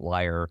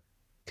outlier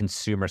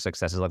consumer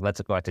successes, like let's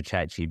go out to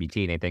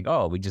ChatGPT, and they think,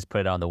 oh, we just put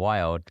it on the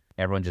wild,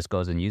 everyone just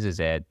goes and uses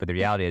it. But the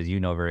reality is,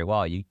 very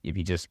well, if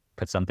you just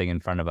put something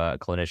in front of a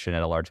clinician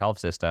at a large health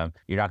system,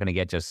 you're not going to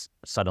get just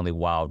suddenly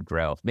wild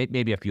growth.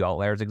 Maybe a few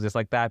outliers exist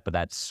like that, but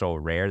that's so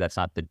rare. That's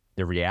not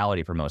the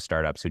reality for most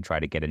startups who try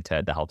to get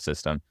into the health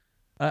system.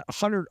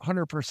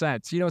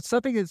 100%. It's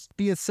something as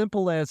be as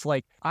simple as,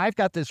 like, I've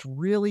got this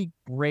really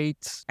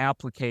great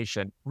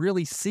application,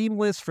 really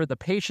seamless for the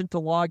patient to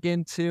log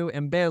into,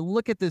 and man,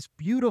 look at this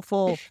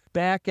beautiful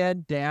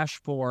back-end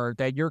dashboard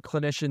that your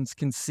clinicians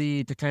can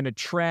see to kind of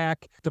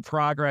track the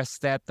progress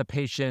that the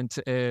patient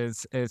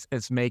is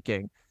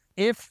making.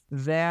 If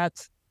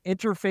that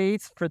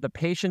interface for the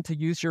patient to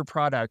use your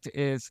product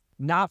is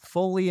not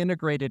fully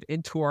integrated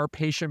into our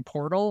patient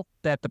portal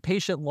that the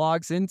patient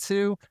logs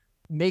into,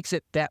 makes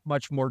it that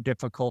much more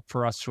difficult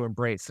for us to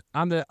embrace.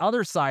 On the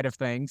other side of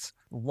things,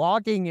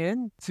 logging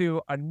in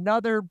to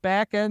another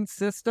back-end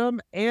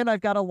system, and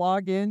I've got to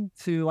log in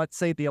to, let's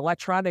say, the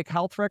electronic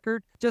health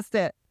record, just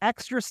that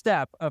extra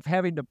step of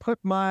having to put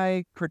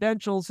my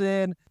credentials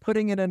in,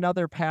 putting in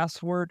another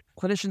password,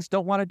 clinicians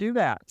don't want to do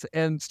that.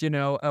 And,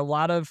 a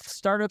lot of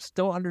startups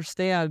don't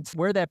understand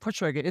where that push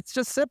button. It's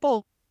just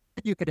simple.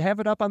 You could have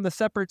it up on the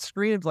separate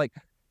screen of, like,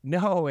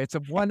 no, it's a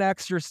one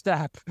extra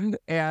step,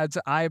 and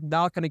I'm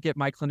not going to get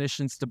my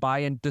clinicians to buy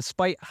in,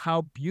 despite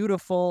how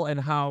beautiful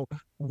and how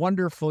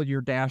wonderful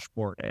your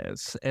dashboard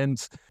is.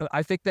 And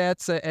I think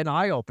that's an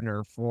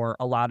eye-opener for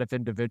a lot of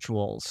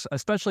individuals,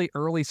 especially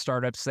early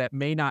startups that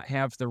may not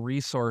have the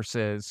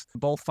resources,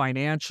 both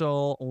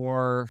financial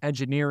or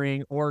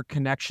engineering or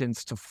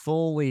connections, to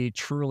fully,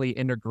 truly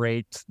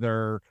integrate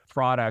their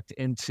product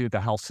into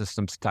the health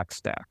system's tech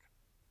stack.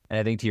 And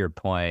I think, to your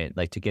point,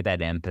 like, to get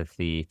that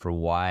empathy for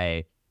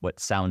why what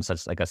sounds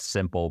such like a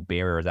simple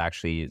barrier is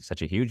actually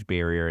such a huge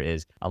barrier,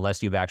 is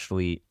unless you've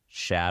actually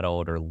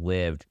shadowed or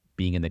lived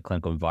being in the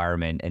clinical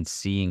environment and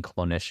seeing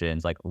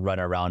clinicians like run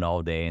around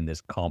all day in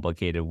this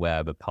complicated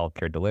web of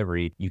healthcare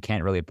delivery, you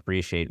can't really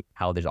appreciate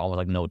how there's almost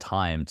like no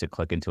time to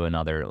click into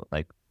another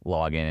like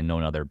login and no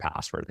another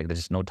password. Like, there's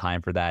just no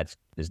time for that.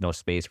 There's no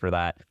space for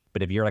that.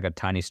 But if you're like a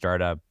tiny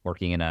startup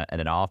working in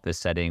an office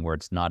setting where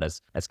it's not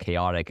as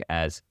chaotic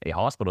as a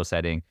hospital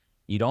setting,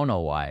 you don't know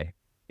why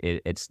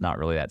it's not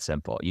really that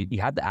simple.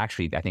 You have to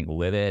actually, I think,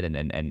 live it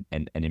and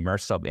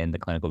immerse yourself in the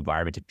clinical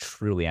environment to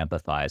truly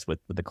empathize with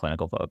the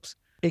clinical folks.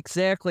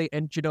 Exactly.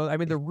 And,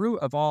 the root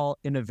of all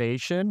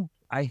innovation,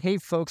 I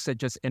hate folks that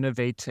just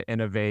innovate to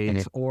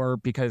innovate, or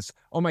because,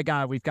 oh my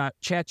God, we've got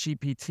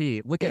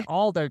ChatGPT. Look at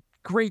all the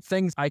great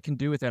things I can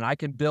do with it. I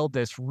can build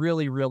this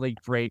really, really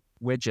great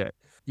widget.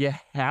 you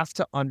have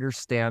to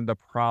understand the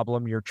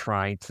problem you're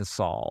trying to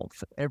solve.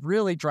 It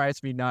really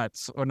drives me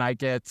nuts when I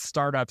get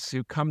startups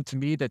who come to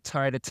me to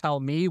try to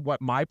tell me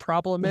what my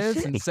problem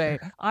is and say,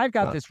 I've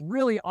got this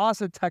really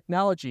awesome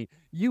technology.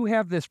 You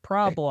have this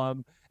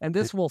problem and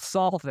this will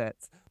solve it.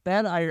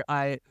 Then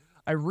I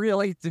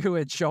really do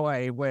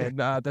enjoy when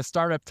the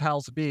startup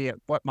tells me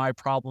what my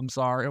problems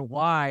are and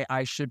why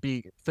I should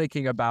be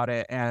thinking about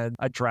it and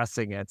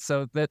addressing it.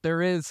 So that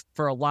there is,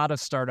 for a lot of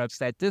startups,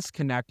 that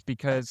disconnect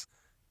because,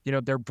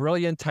 they're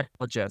brilliant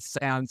technologists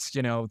and,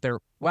 they're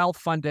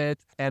well-funded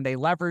and they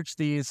leverage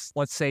these,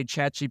 let's say,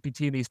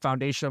 ChatGPT and these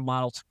foundational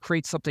models to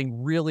create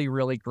something really,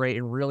 really great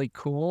and really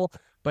cool.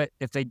 But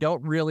if they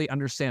don't really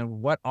understand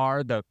what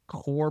are the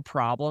core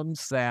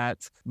problems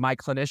that my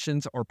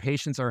clinicians or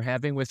patients are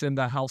having within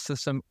the health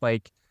system,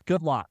 like,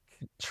 good luck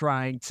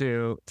trying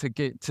to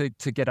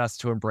get us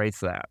to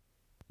embrace that.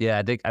 Yeah,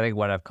 I think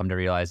what I've come to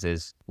realize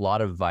is a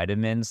lot of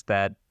vitamins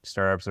that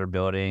startups are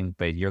building,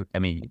 but you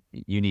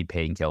need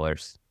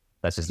painkillers.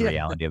 That's just the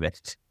reality of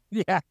it.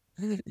 Yeah.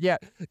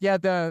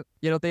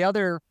 The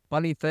other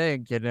funny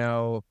thing,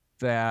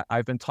 that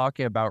I've been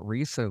talking about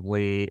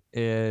recently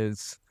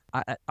is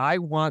I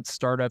want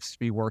startups to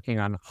be working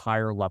on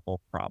higher level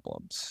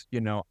problems.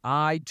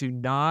 I do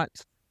not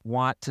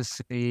want to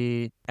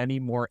see any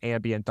more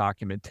ambient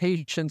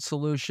documentation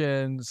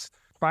solutions,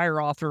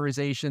 prior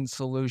authorization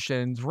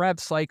solutions, rev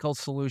cycle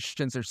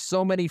solutions. There's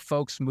so many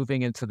folks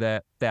moving into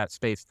that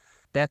space.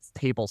 That's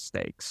table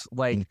stakes.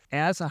 Like,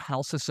 as a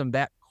health system,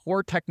 that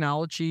core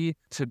technology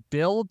to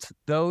build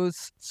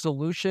those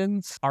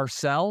solutions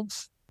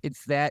ourselves,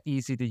 it's that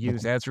easy to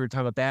use. As we were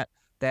talking about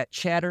that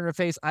chat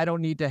interface, I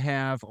don't need to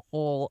have a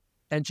whole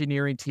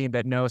engineering team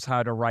that knows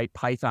how to write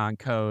Python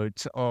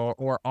codes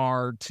or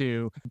R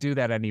to do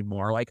that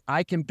anymore. Like,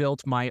 I can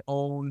build my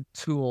own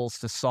tools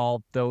to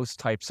solve those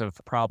types of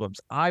problems.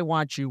 I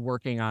want you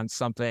working on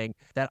something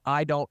that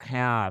I don't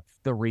have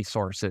the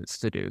resources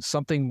to do,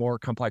 something more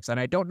complex. And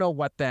I don't know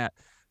what that,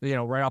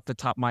 right off the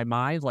top of my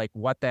mind, like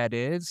what that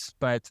is,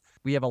 but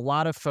we have a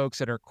lot of folks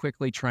that are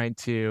quickly trying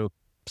to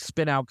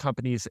spin out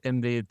companies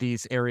in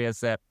these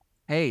areas that,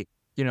 hey,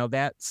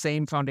 that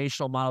same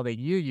foundational model that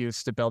you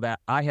used to build that,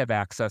 I have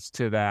access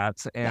to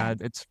that.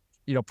 And it's,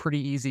 pretty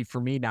easy for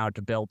me now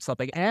to build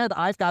something. And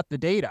I've got the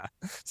data.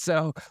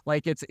 So,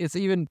 like, it's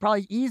even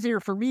probably easier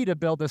for me to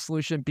build a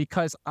solution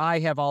because I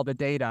have all the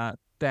data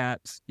that,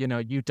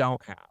 you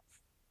don't have.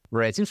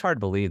 Right. It seems hard to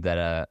believe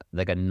that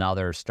like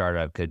another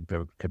startup could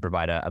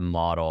provide a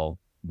model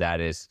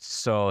that is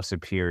so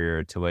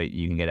superior to what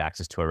you can get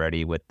access to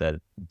already with the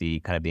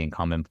kind of the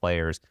incumbent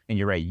players. And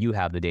you're right, you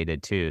have the data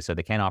too. So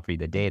they can't offer you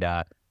the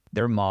data.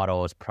 Their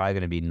model is probably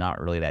going to be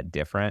not really that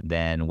different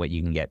than what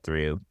you can get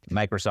through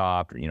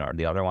Microsoft, or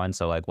the other one.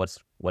 So, like, what's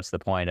the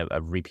point of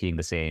rebuilding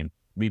the same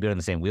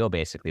wheel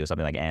basically with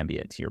something like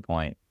ambient, to your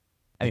point?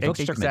 I mean,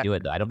 folks are going to do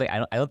it though. I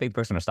don't think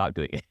folks are going to stop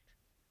doing it.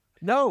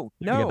 No.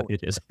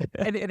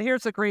 and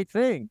here's the great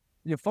thing.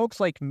 Folks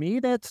like me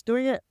that's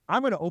doing it,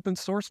 I'm going to open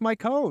source my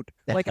code.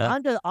 Like,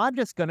 I'm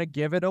just going to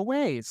give it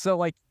away. So,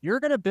 like, you're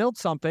going to build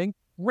something,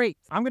 great.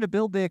 I'm going to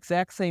build the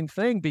exact same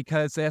thing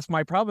because that's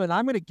my problem. And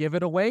I'm going to give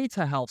it away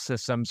to health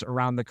systems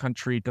around the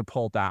country to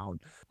pull down.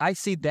 I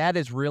see that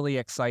as really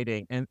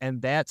exciting.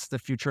 And that's the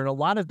future. And a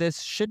lot of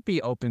this should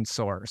be open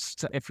source.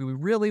 If we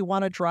really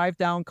want to drive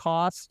down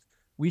costs,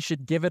 we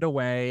should give it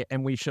away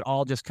and we should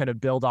all just kind of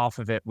build off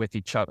of it with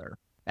each other.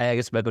 And I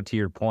guess, Michael, to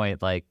your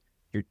point, like,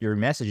 your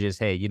message is,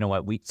 hey, you know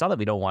what? It's not that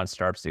we don't want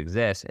startups to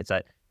exist. It's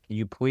that, can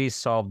you please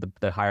solve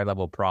the higher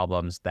level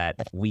problems that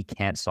we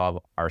can't solve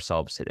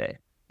ourselves today?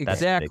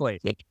 Exactly.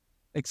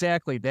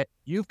 That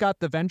you've got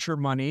the venture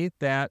money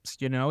that,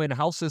 in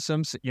health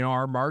systems,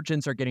 our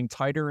margins are getting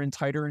tighter and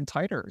tighter and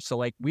tighter. So,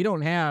 like, we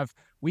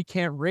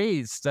can't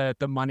raise the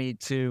money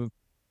to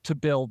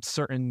build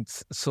certain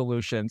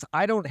solutions.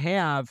 I don't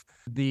have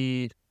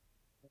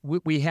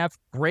we have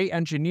great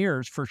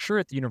engineers for sure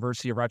at the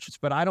University of Rochester,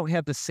 but I don't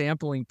have the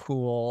sampling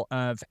pool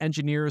of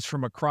engineers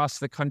from across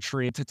the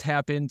country to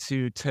tap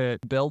into to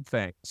build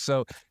things.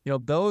 So,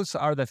 those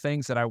are the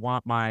things that I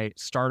want my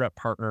startup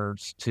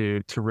partners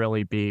to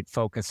really be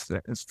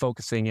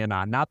focusing in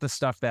on, not the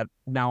stuff that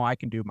now I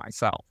can do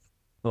myself.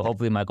 Well,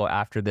 hopefully, Michael,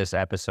 after this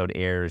episode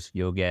airs,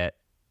 you'll get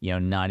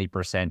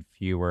 90%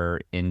 fewer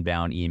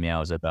inbound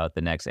emails about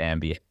the next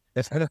ambient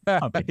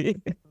company.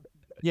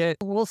 Yeah,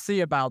 we'll see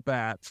about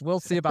that.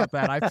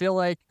 I feel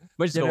like,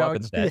 Which go up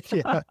instead.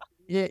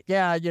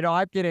 yeah,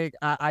 I'm getting,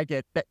 I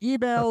get the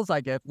emails,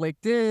 I get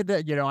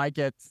LinkedIn, I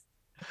get,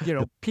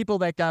 people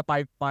that got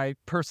my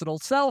personal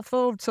cell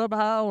phone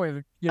somehow,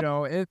 and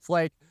it's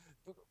like,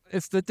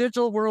 it's the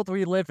digital world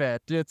we live in.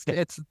 It's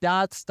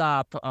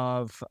nonstop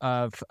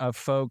of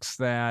folks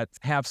that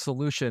have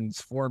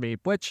solutions for me,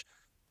 which,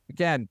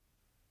 again,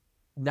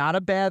 not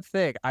a bad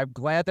thing. I'm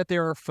glad that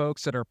there are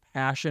folks that are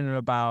passionate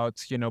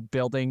about,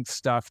 building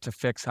stuff to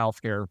fix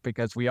healthcare,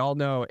 because we all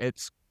know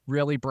it's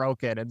really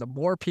broken. And the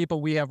more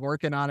people we have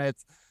working on it,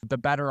 the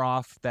better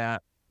off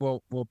that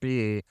will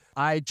be.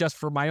 Just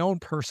for my own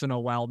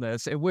personal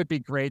wellness, it would be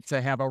great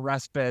to have a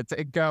respite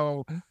and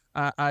go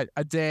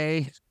a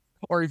day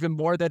or even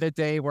more than a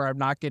day where I'm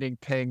not getting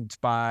pinged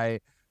by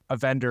a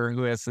vendor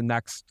who has the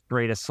next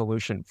greatest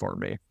solution for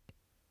me.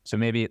 So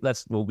maybe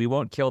we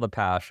won't kill the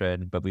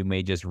passion, but we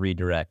may just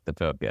redirect the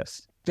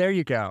focus. There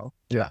you go.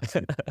 Yeah.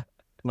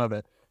 Love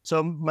it.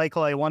 So,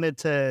 Michael, I wanted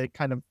to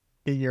kind of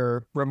get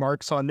your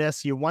remarks on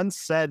this. You once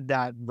said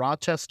that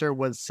Rochester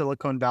was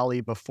Silicon Valley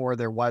before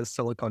there was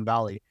Silicon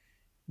Valley.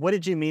 What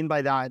did you mean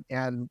by that?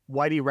 And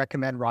why do you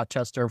recommend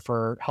Rochester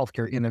for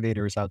healthcare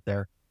innovators out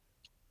there?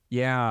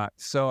 Yeah.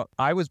 So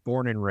I was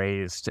born and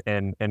raised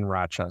in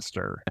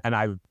Rochester, and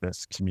I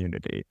this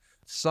community.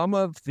 Some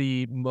of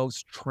the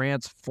most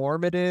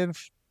transformative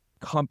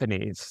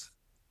companies,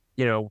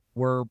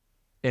 were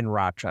in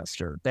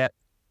Rochester that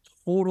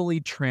totally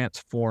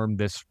transformed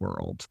this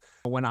world.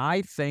 When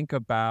I think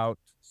about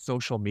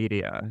social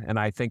media and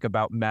I think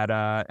about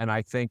Meta and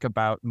I think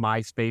about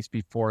MySpace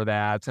before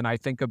that, and I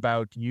think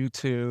about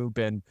YouTube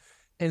and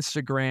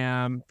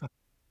Instagram,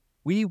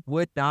 we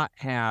would not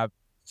have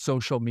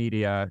social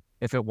media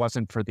if it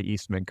wasn't for the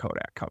Eastman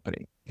Kodak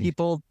Company.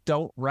 People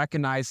don't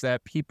recognize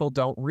that. People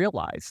don't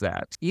realize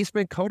that.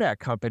 Eastman Kodak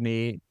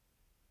Company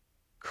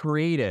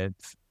created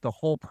the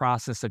whole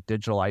process of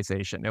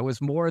digitalization. It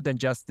was more than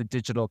just the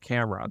digital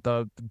camera,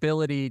 the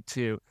ability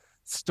to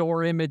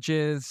store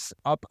images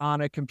up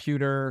on a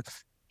computer,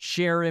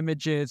 share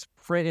images,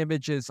 print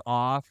images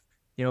off.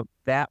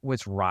 That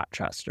was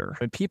Rochester.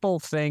 And people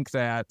think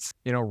that,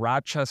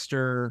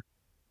 Rochester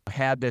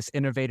had this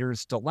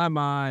innovator's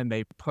dilemma and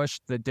they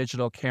pushed the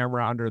digital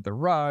camera under the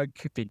rug,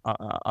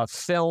 a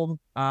film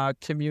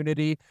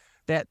community.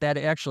 That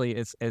actually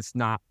is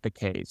not the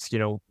case.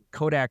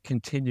 Kodak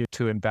continued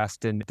to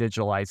invest in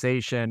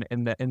digitalization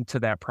into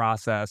that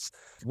process.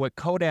 What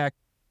Kodak,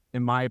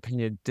 in my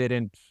opinion,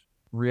 didn't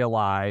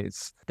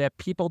realize that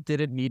people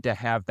didn't need to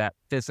have that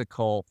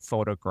physical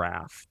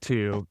photograph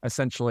to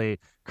essentially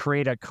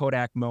create a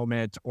Kodak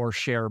moment or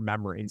share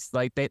memories.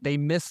 Like they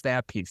missed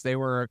that piece. They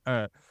were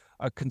a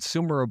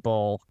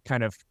consumable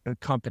kind of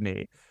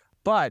company.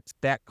 But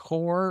that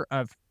core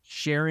of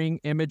sharing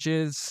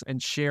images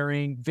and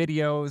sharing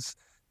videos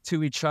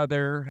to each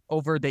other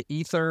over the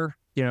ether,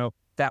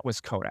 that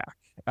was Kodak.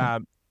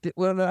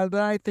 When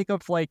I think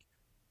of when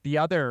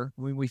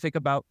we think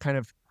about kind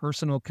of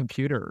personal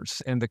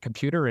computers and the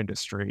computer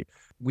industry,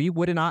 we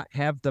would not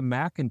have the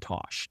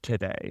Macintosh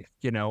today,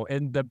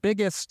 and the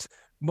biggest,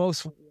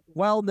 most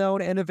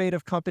well-known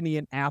innovative company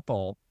in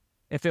Apple,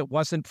 if it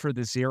wasn't for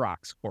the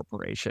Xerox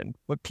Corporation.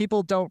 What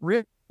people don't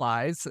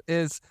realize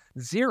is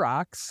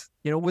Xerox,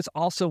 was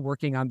also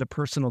working on the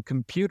personal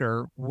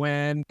computer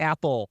when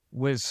Apple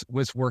was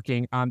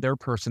working on their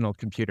personal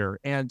computer.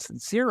 And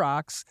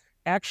Xerox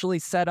actually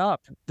set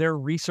up their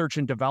research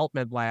and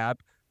development lab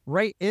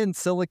right in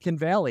Silicon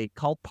Valley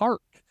called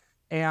Park.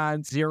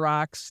 And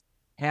Xerox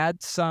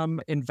had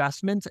some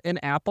investment in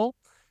Apple.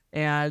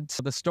 And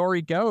the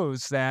story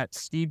goes that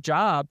Steve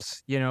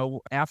Jobs,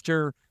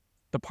 after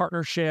the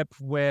partnership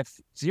with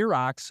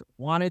Xerox,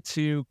 wanted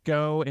to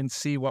go and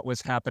see what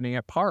was happening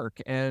at Park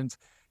and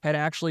had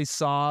actually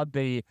saw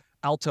the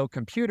Alto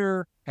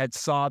computer, had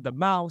saw the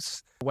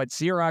mouse. What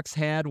Xerox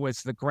had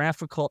was the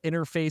graphical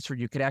interface where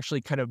you could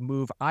actually kind of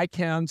move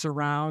icons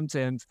around.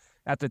 And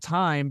at the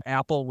time,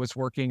 Apple was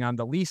working on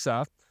the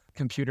Lisa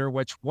computer,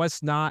 which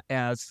was not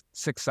as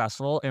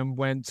successful. And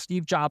when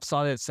Steve Jobs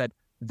saw it said,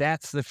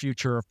 that's the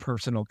future of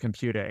personal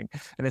computing.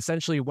 And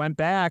essentially went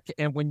back,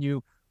 and when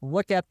you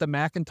look at the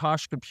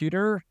Macintosh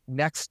computer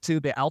next to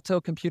the Alto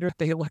computer,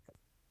 they look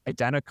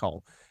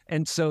identical.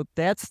 And so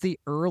that's the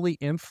early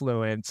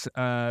influence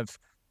of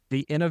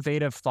the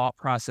innovative thought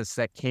process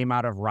that came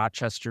out of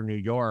Rochester, New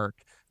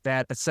York,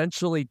 that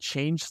essentially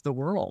changed the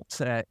world,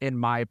 in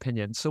my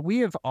opinion. So we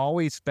have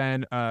always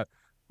been an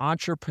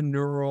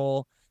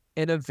entrepreneurial,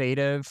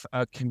 innovative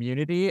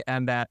community,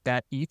 and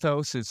that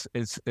ethos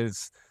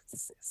is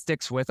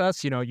sticks with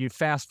us. You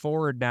fast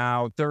forward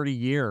now 30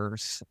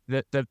 years,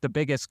 the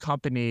biggest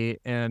company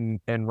in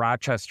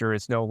Rochester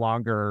is no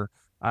longer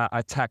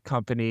a tech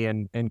company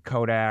in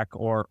Kodak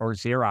or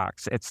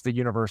Xerox. It's the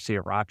University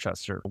of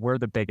Rochester. We're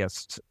the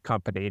biggest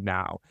company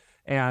now.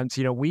 And,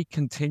 we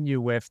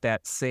continue with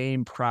that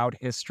same proud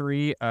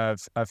history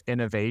of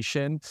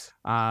innovation.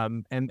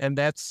 And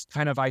that's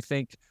kind of, I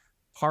think,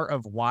 part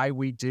of why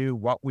we do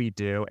what we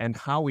do and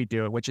how we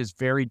do it, which is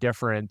very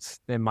different,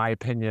 in my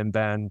opinion,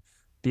 than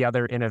the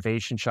other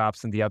innovation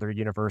shops and the other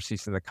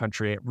universities in the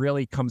country. It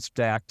really comes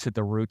back to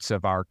the roots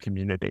of our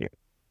community.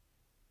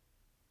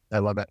 I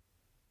love it.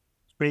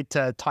 It's great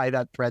to tie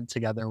that thread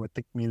together with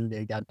the community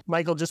again.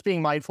 Michael, just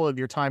being mindful of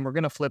your time, we're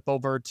going to flip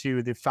over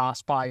to the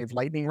Fast 5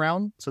 lightning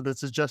round. So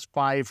this is just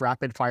 5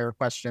 rapid fire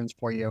questions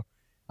for you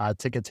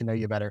to get to know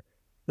you better.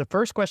 The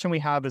first question we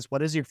have is,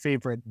 what is your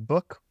favorite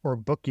book or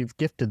book you've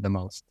gifted the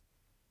most?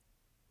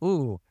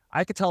 Ooh,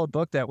 I could tell a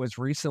book that was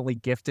recently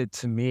gifted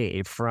to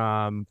me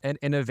from an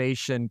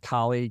innovation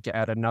colleague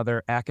at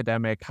another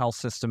academic health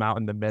system out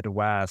in the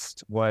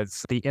Midwest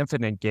was The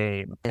Infinite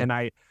Game. And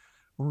I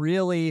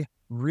really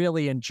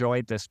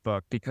enjoyed this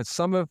book because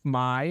some of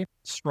my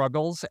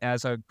struggles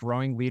as a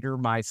growing leader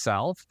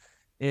myself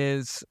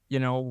is,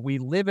 we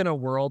live in a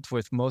world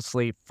with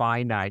mostly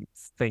finite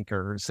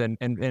thinkers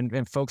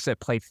and folks that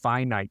play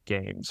finite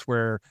games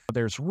where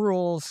there's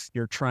rules,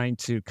 you're trying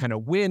to kind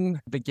of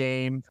win the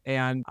game.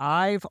 And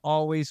I've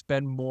always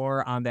been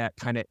more on that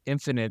kind of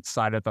infinite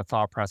side of the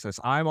thought process.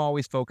 I'm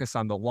always focused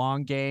on the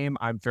long game.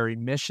 I'm very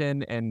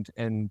mission and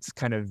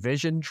kind of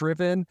vision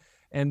driven.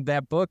 And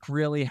that book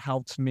really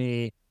helped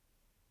me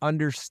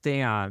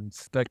understand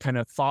the kind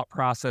of thought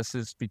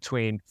processes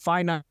between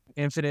finite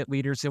infinite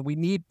leaders, and we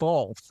need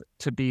both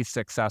to be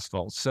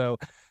successful. So,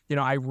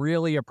 I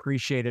really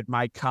appreciated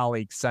my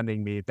colleagues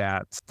sending me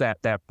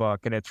that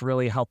book, and it's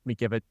really helped me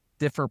give a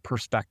different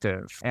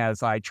perspective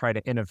as I try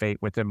to innovate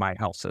within my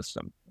health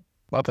system.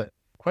 Love it.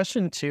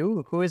 Question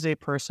 2, who is a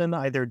person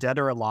either dead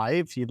or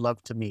alive you'd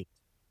love to meet?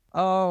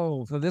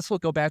 Oh, so this will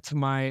go back to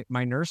my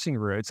nursing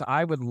roots.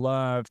 I would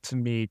love to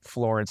meet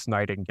Florence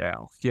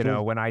Nightingale.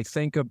 When I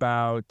think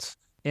about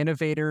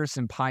innovators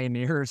and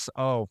pioneers,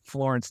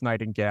 Florence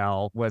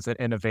Nightingale was an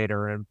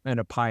innovator and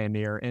a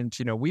pioneer. And,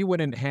 we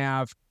wouldn't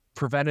have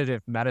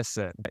preventative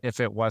medicine if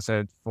it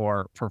wasn't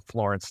for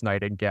Florence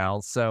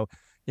Nightingale. So,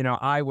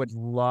 I would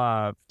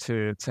love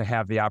to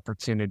have the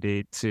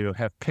opportunity to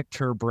have picked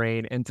her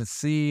brain and to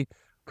see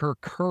her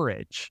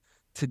courage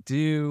to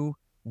do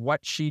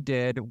what she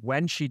did,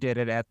 when she did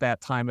it at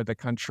that time of the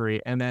country,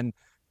 and then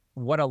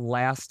what a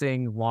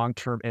lasting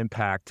long-term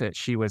impact that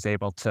she was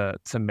able to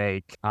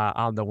make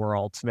on the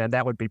world. Man,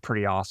 that would be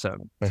pretty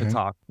awesome to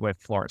talk with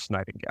Florence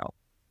Nightingale.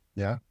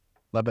 Yeah,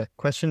 love it.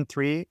 Question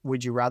 3,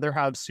 would you rather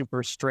have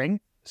super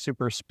strength,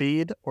 super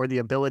speed, or the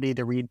ability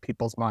to read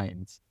people's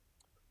minds?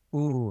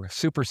 Ooh,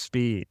 super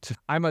speed.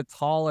 I'm a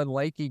tall and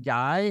lanky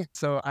guy,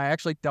 so I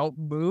actually don't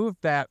move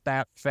that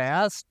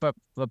fast, but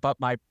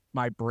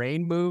my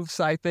brain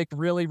moves, I think,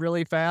 really,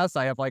 really fast.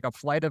 I have like a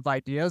flight of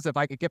ideas. If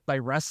I could get the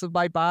rest of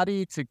my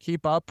body to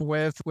keep up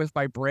with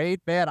my brain,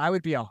 man, I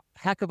would be a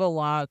heck of a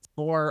lot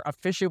more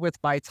efficient with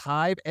my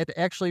time and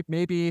actually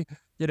maybe,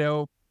 be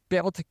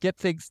able to get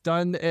things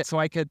done so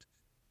I could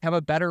have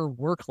a better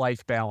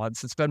work-life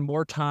balance and spend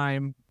more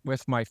time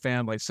with my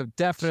family. So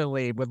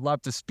definitely would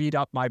love to speed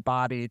up my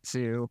body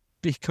to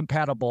be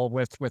compatible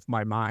with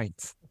my mind.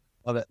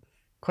 Love it.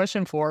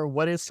 Question 4,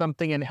 what is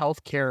something in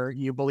healthcare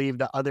you believe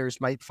that others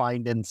might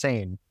find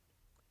insane?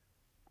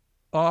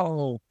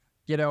 I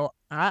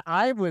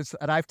was,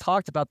 and I've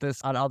talked about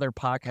this on other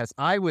podcasts,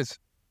 I was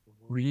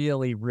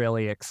really,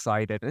 really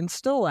excited and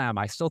still am.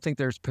 I still think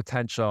there's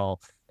potential.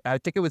 I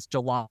think it was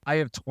July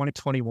of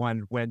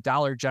 2021 when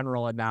Dollar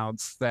General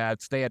announced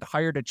that they had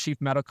hired a chief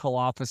medical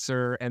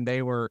officer and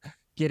they were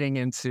getting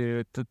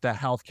into the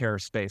healthcare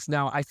space.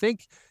 Now, I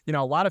think,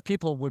 a lot of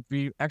people would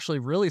be actually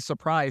really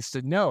surprised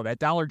to know that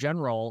Dollar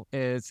General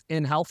is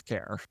in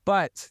healthcare.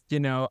 But,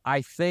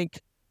 I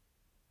think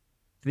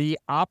the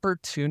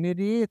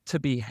opportunity to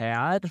be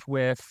had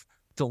with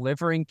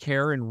delivering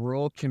care in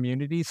rural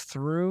communities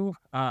through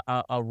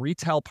a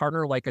retail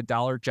partner like a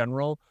Dollar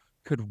General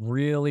could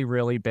really,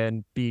 really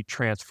be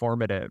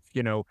transformative.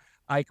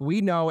 Like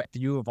we know at the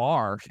U of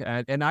R,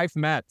 and I've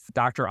met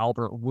Dr.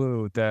 Albert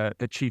Wu, the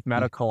chief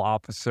medical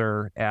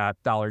officer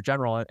at Dollar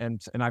General, and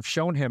I've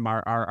shown him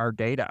our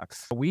data.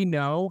 We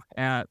know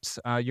at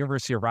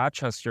University of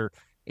Rochester,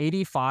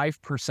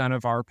 85%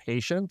 of our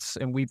patients,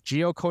 and we've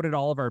geocoded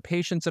all of our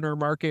patients in our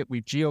market,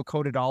 we've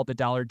geocoded all the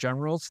Dollar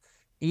Generals,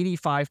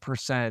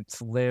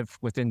 85% live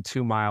within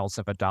 2 miles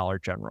of a Dollar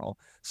General.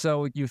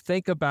 So you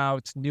think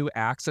about new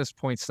access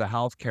points to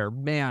healthcare,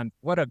 man,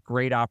 what a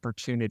great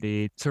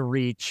opportunity to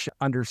reach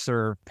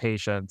underserved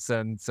patients.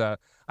 And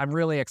I'm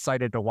really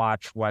excited to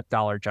watch what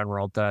Dollar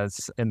General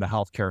does in the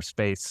healthcare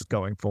space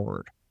going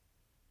forward.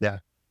 Yeah,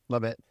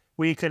 love it.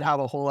 We could have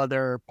a whole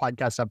other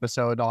podcast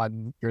episode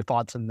on your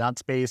thoughts in that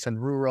space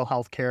and rural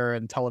healthcare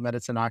and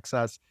telemedicine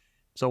access.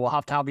 So we'll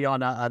have to have you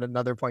on at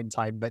another point in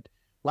time. But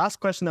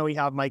last question that we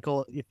have,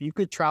 Michael, if you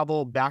could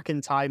travel back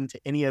in time to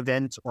any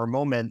event or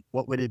moment,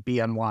 what would it be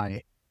and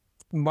why?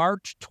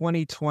 March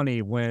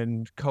 2020,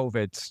 when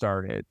COVID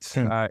started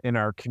in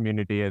our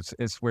community is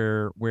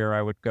where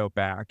I would go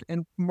back.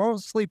 And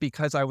mostly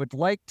because I would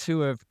like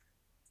to have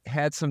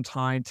had some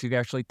time to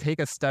actually take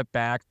a step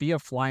back, be a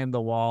fly on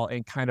the wall,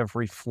 and kind of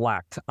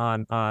reflect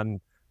on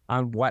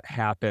what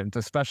happened,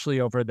 especially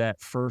over that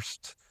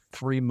first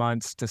 3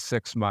 months to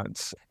 6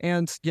 months.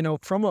 And,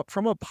 from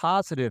a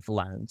positive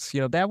lens,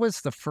 that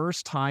was the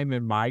first time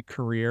in my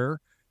career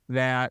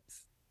that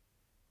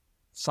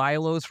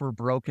silos were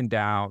broken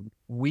down.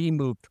 We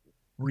moved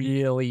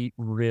really,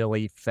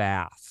 really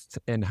fast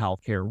in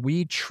healthcare.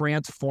 We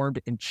transformed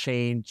and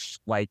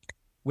changed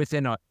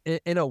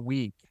in a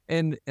week.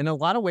 And in a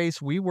lot of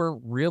ways, we were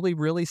really,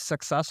 really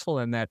successful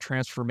in that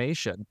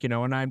transformation,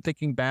 and I'm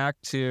thinking back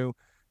to,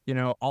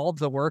 all of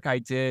the work I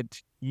did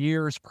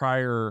years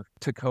prior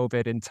to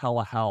COVID in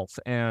telehealth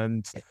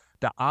and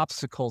the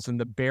obstacles and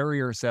the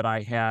barriers that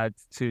I had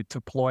to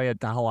deploy a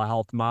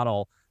telehealth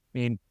model. I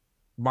mean,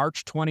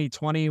 March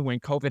 2020, when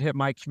COVID hit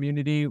my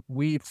community,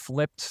 we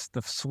flipped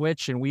the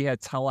switch and we had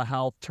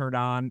telehealth turned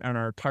on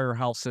our entire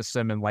health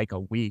system in like a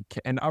week.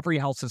 And every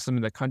health system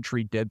in the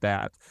country did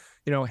that.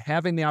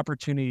 having the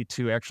opportunity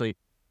to actually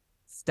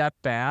step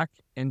back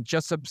and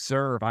just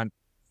observe on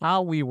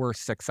how we were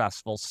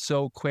successful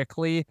so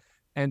quickly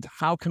and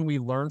how can we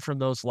learn from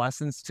those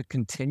lessons to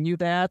continue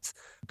that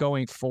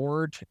going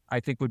forward, I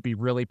think would be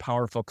really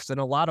powerful. Because in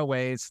a lot of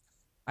ways,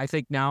 I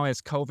think now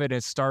as COVID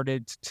has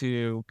started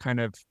to kind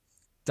of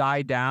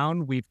die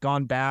down, we've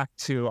gone back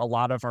to a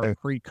lot of our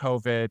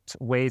pre-COVID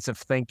ways of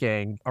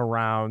thinking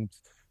around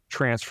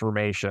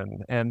transformation.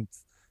 And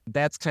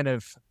that's kind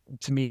of,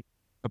 to me,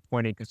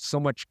 disappointing because so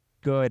much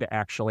good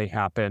actually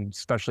happened,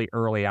 especially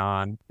early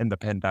on in the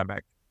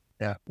pandemic.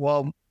 Yeah.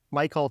 Well,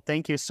 Michael,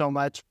 thank you so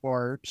much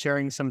for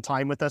sharing some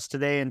time with us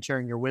today and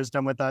sharing your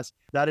wisdom with us.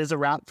 That is a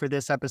wrap for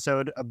this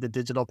episode of The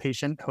Digital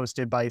Patient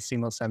hosted by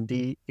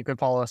SeamlessMD. You can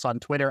follow us on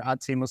Twitter at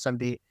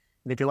SeamlessMD.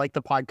 And if you like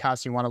the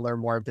podcast, you want to learn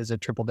more,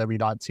 visit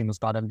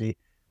www.seamless.md.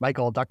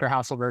 Michael, Dr.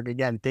 Hasselberg,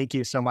 again, thank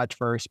you so much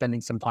for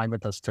spending some time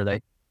with us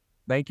today.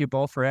 Thank you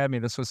both for having me.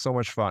 This was so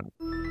much fun.